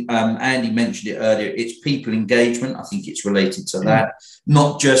think Andy mentioned it earlier, it's people engagement. I think it's related to that.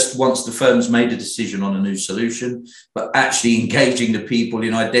 Not just once the firm's made a decision on a new solution, but actually engaging the people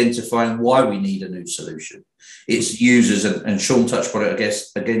in identifying why we need a new solution. It's users, and Sean touched on it, I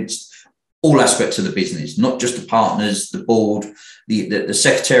guess, against all aspects of the business, not just the partners, the board, the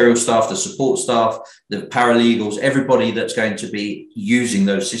secretarial staff, the support staff, the paralegals, everybody that's going to be using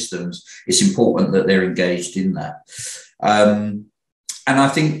those systems. It's important that they're engaged in that. And I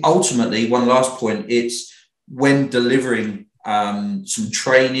think ultimately, one last point, it's when delivering some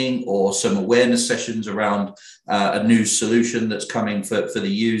training or some awareness sessions around a new solution that's coming for the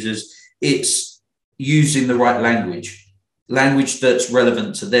users, it's using the right language that's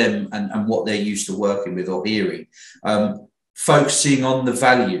relevant to them and what they're used to working with or hearing. Focusing on the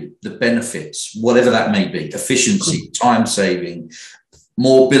value, the benefits, whatever that may be, efficiency, time saving,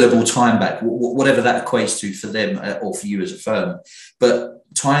 more billable time back, whatever that equates to for them or for you as a firm. But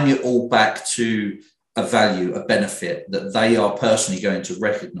tying it all back to a value, a benefit that they are personally going to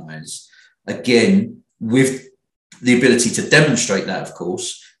recognize, again, with the ability to demonstrate that, of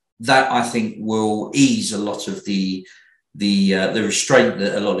course, that I think will ease a lot of the restraint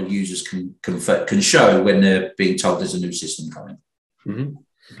that a lot of users can show when they're being told there's a new system coming. Mm-hmm.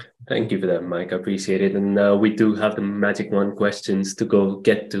 Thank you for that, Mike. I appreciate it. And we do have the magic wand questions to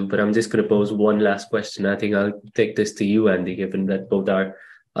get to, but I'm just going to pose one last question. I think I'll take this to you, Andy, given that both our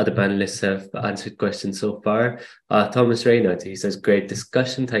other panelists have answered questions so far. Thomas Reynard, he says, great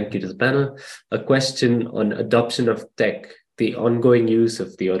discussion. Thank you to the panel. A question on adoption of tech, the ongoing use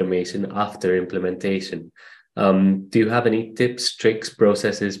of the automation after implementation. Do you have any tips, tricks,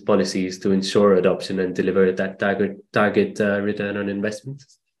 processes, policies to ensure adoption and deliver that target return on investment?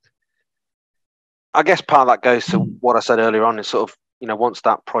 I guess part of that goes to what I said earlier on, is sort of, once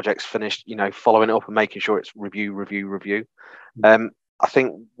that project's finished, following it up and making sure it's review. I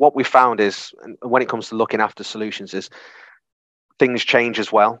think what we found is, when it comes to looking after solutions, is things change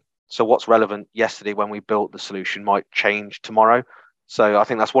as well. So what's relevant yesterday when we built the solution might change tomorrow. So I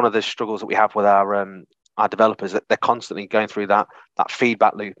think that's one of the struggles that we have with our developers, that they're constantly going through that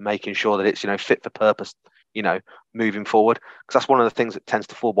feedback loop, making sure that it's fit for purpose, moving forward. Because that's one of the things that tends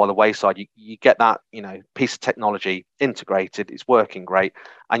to fall by the wayside. You get that piece of technology integrated, it's working great,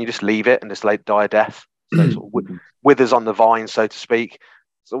 and you just leave it and just let it die a death. So it sort of withers on the vine, so to speak.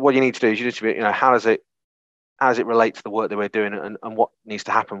 So what you need to do is you need to be, how does it relate to the work that we're doing, and what needs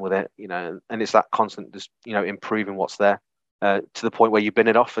to happen with it, and it's that constant just improving what's there. To the point where you bin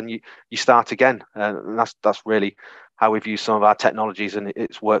it off and you start again, and that's really how we've used some of our technologies, and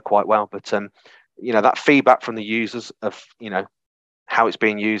it's worked quite well. But that feedback from the users of how it's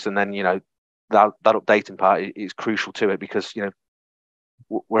being used, and then that updating part is crucial to it, because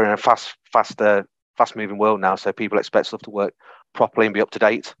we're in a fast moving world now, so people expect stuff to work properly and be up to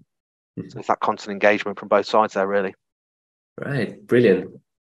date. So it's that constant engagement from both sides there, really. Right, brilliant.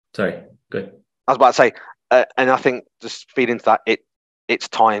 Sorry, good. I was about to say. And I think just feed into that, it's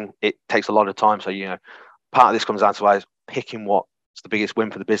time. It takes a lot of time. So, part of this comes down to picking what's the biggest win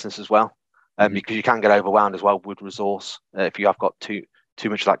for the business as well, because you can get overwhelmed as well with resource if you have got too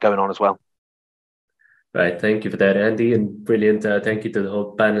much of that going on as well. Right. Thank you for that, Andy, and brilliant. Thank you to the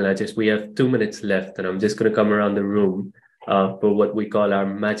whole panel. We have 2 minutes left, and I'm just going to come around the room for what we call our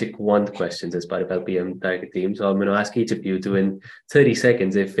magic wand questions as part of LPM Target Team. So I'm going to ask each of you to, in 30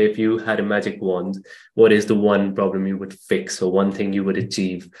 seconds, if you had a magic wand, what is the one problem you would fix, or one thing you would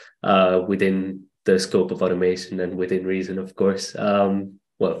achieve within the scope of automation and within reason, of course,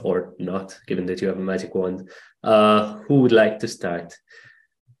 or not, given that you have a magic wand. Who would like to start?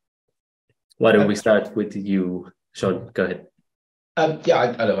 Why don't we start with you, Sean? Go ahead. I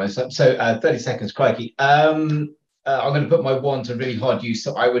don't mind. So 30 seconds, crikey. I'm going to put my wand to really hard use.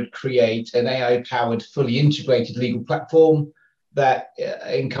 So I would create an AI-powered, fully integrated legal platform that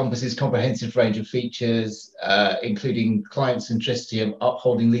encompasses comprehensive range of features, including client centricity and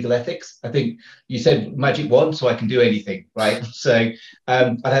upholding legal ethics. I think you said magic wand, so I can do anything, right? So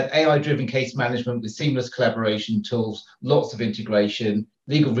I'd have AI-driven case management with seamless collaboration tools, lots of integration,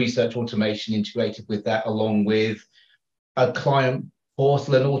 legal research automation integrated with that, along with a client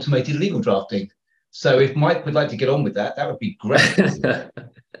portal and automated legal drafting. So if Mike would like to get on with that, that would be great.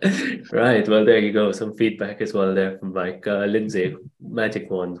 Right. Well, there you go. Some feedback as well there from Mike. Lindsay, magic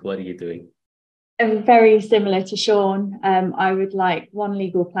wand, what are you doing? Very similar to Sean. I would like one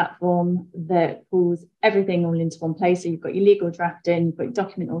legal platform that pulls everything all into one place. So you've got your legal drafting, you've got your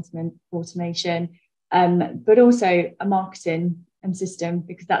document automation, but also a marketing system,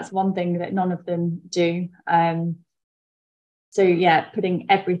 because that's one thing that none of them do. So yeah, putting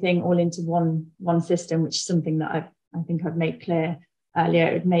everything all into one system, which is something that I think I've made clear earlier,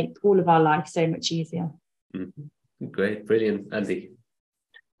 it would make all of our life so much easier. Mm-hmm. Great, brilliant. Andy?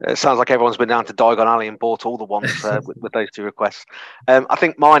 It sounds like everyone's been down to Diagon Alley and bought all the ones with those two requests. I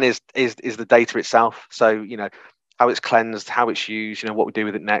think mine is the data itself. So, how it's cleansed, how it's used, what we do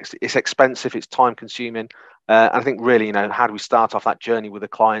with it next. It's expensive, it's time consuming. And I think really, how do we start off that journey with a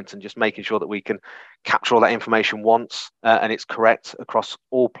client and just making sure that we can capture all that information once and it's correct across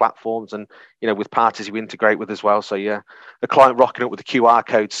all platforms and, with parties you integrate with as well. So, yeah, a client rocking up with a QR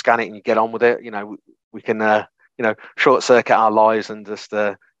code, scan it and you get on with it. We can, short circuit our lives and just,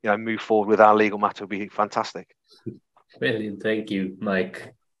 move forward with our legal matter would be fantastic. Brilliant. Thank you,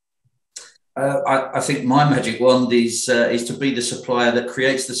 Mike. I think my magic wand is to be the supplier that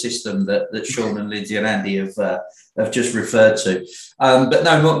creates the system that Sean and Lindsay and Andy have just referred to. But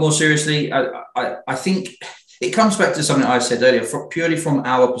no, more seriously, I think it comes back to something I said earlier, purely from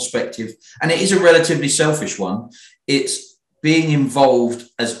our perspective, and it is a relatively selfish one. It's being involved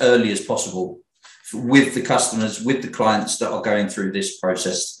as early as possible with the customers, with the clients that are going through this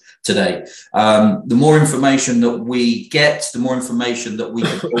process. today. The more information that we get, the more information that we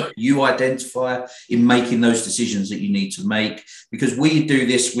can help you identify in making those decisions that you need to make, because we do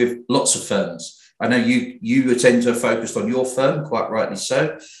this with lots of firms. I know you tend to focus on your firm, quite rightly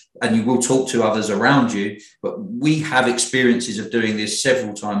so, and you will talk to others around you, but we have experiences of doing this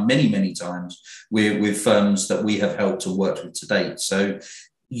several times, many times with firms that we have helped and worked with to date. So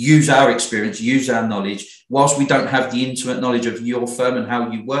use our experience, use our knowledge. Whilst we don't have the intimate knowledge of your firm and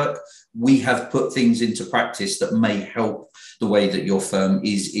how you work, we have put things into practice that may help the way that your firm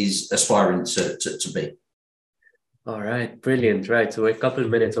is aspiring to be. All right, brilliant. Right, so we're a couple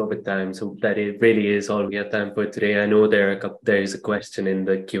of minutes over time, so that it really is all we have time for today. I know there is a question in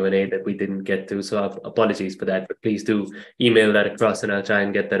the Q&A that we didn't get to, so apologies for that, but please do email that across and I'll try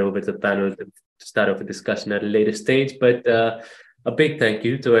and get that over to the panel to start off a discussion at a later stage. But a big thank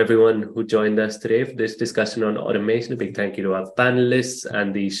you to everyone who joined us today for this discussion on automation. A big thank you to our panelists,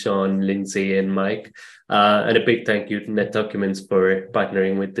 Andy, Sean, Lindsey, and Mike. And a big thank you to NetDocuments for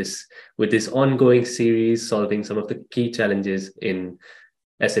partnering with this ongoing series, solving some of the key challenges in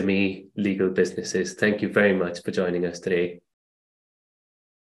SME legal businesses. Thank you very much for joining us today.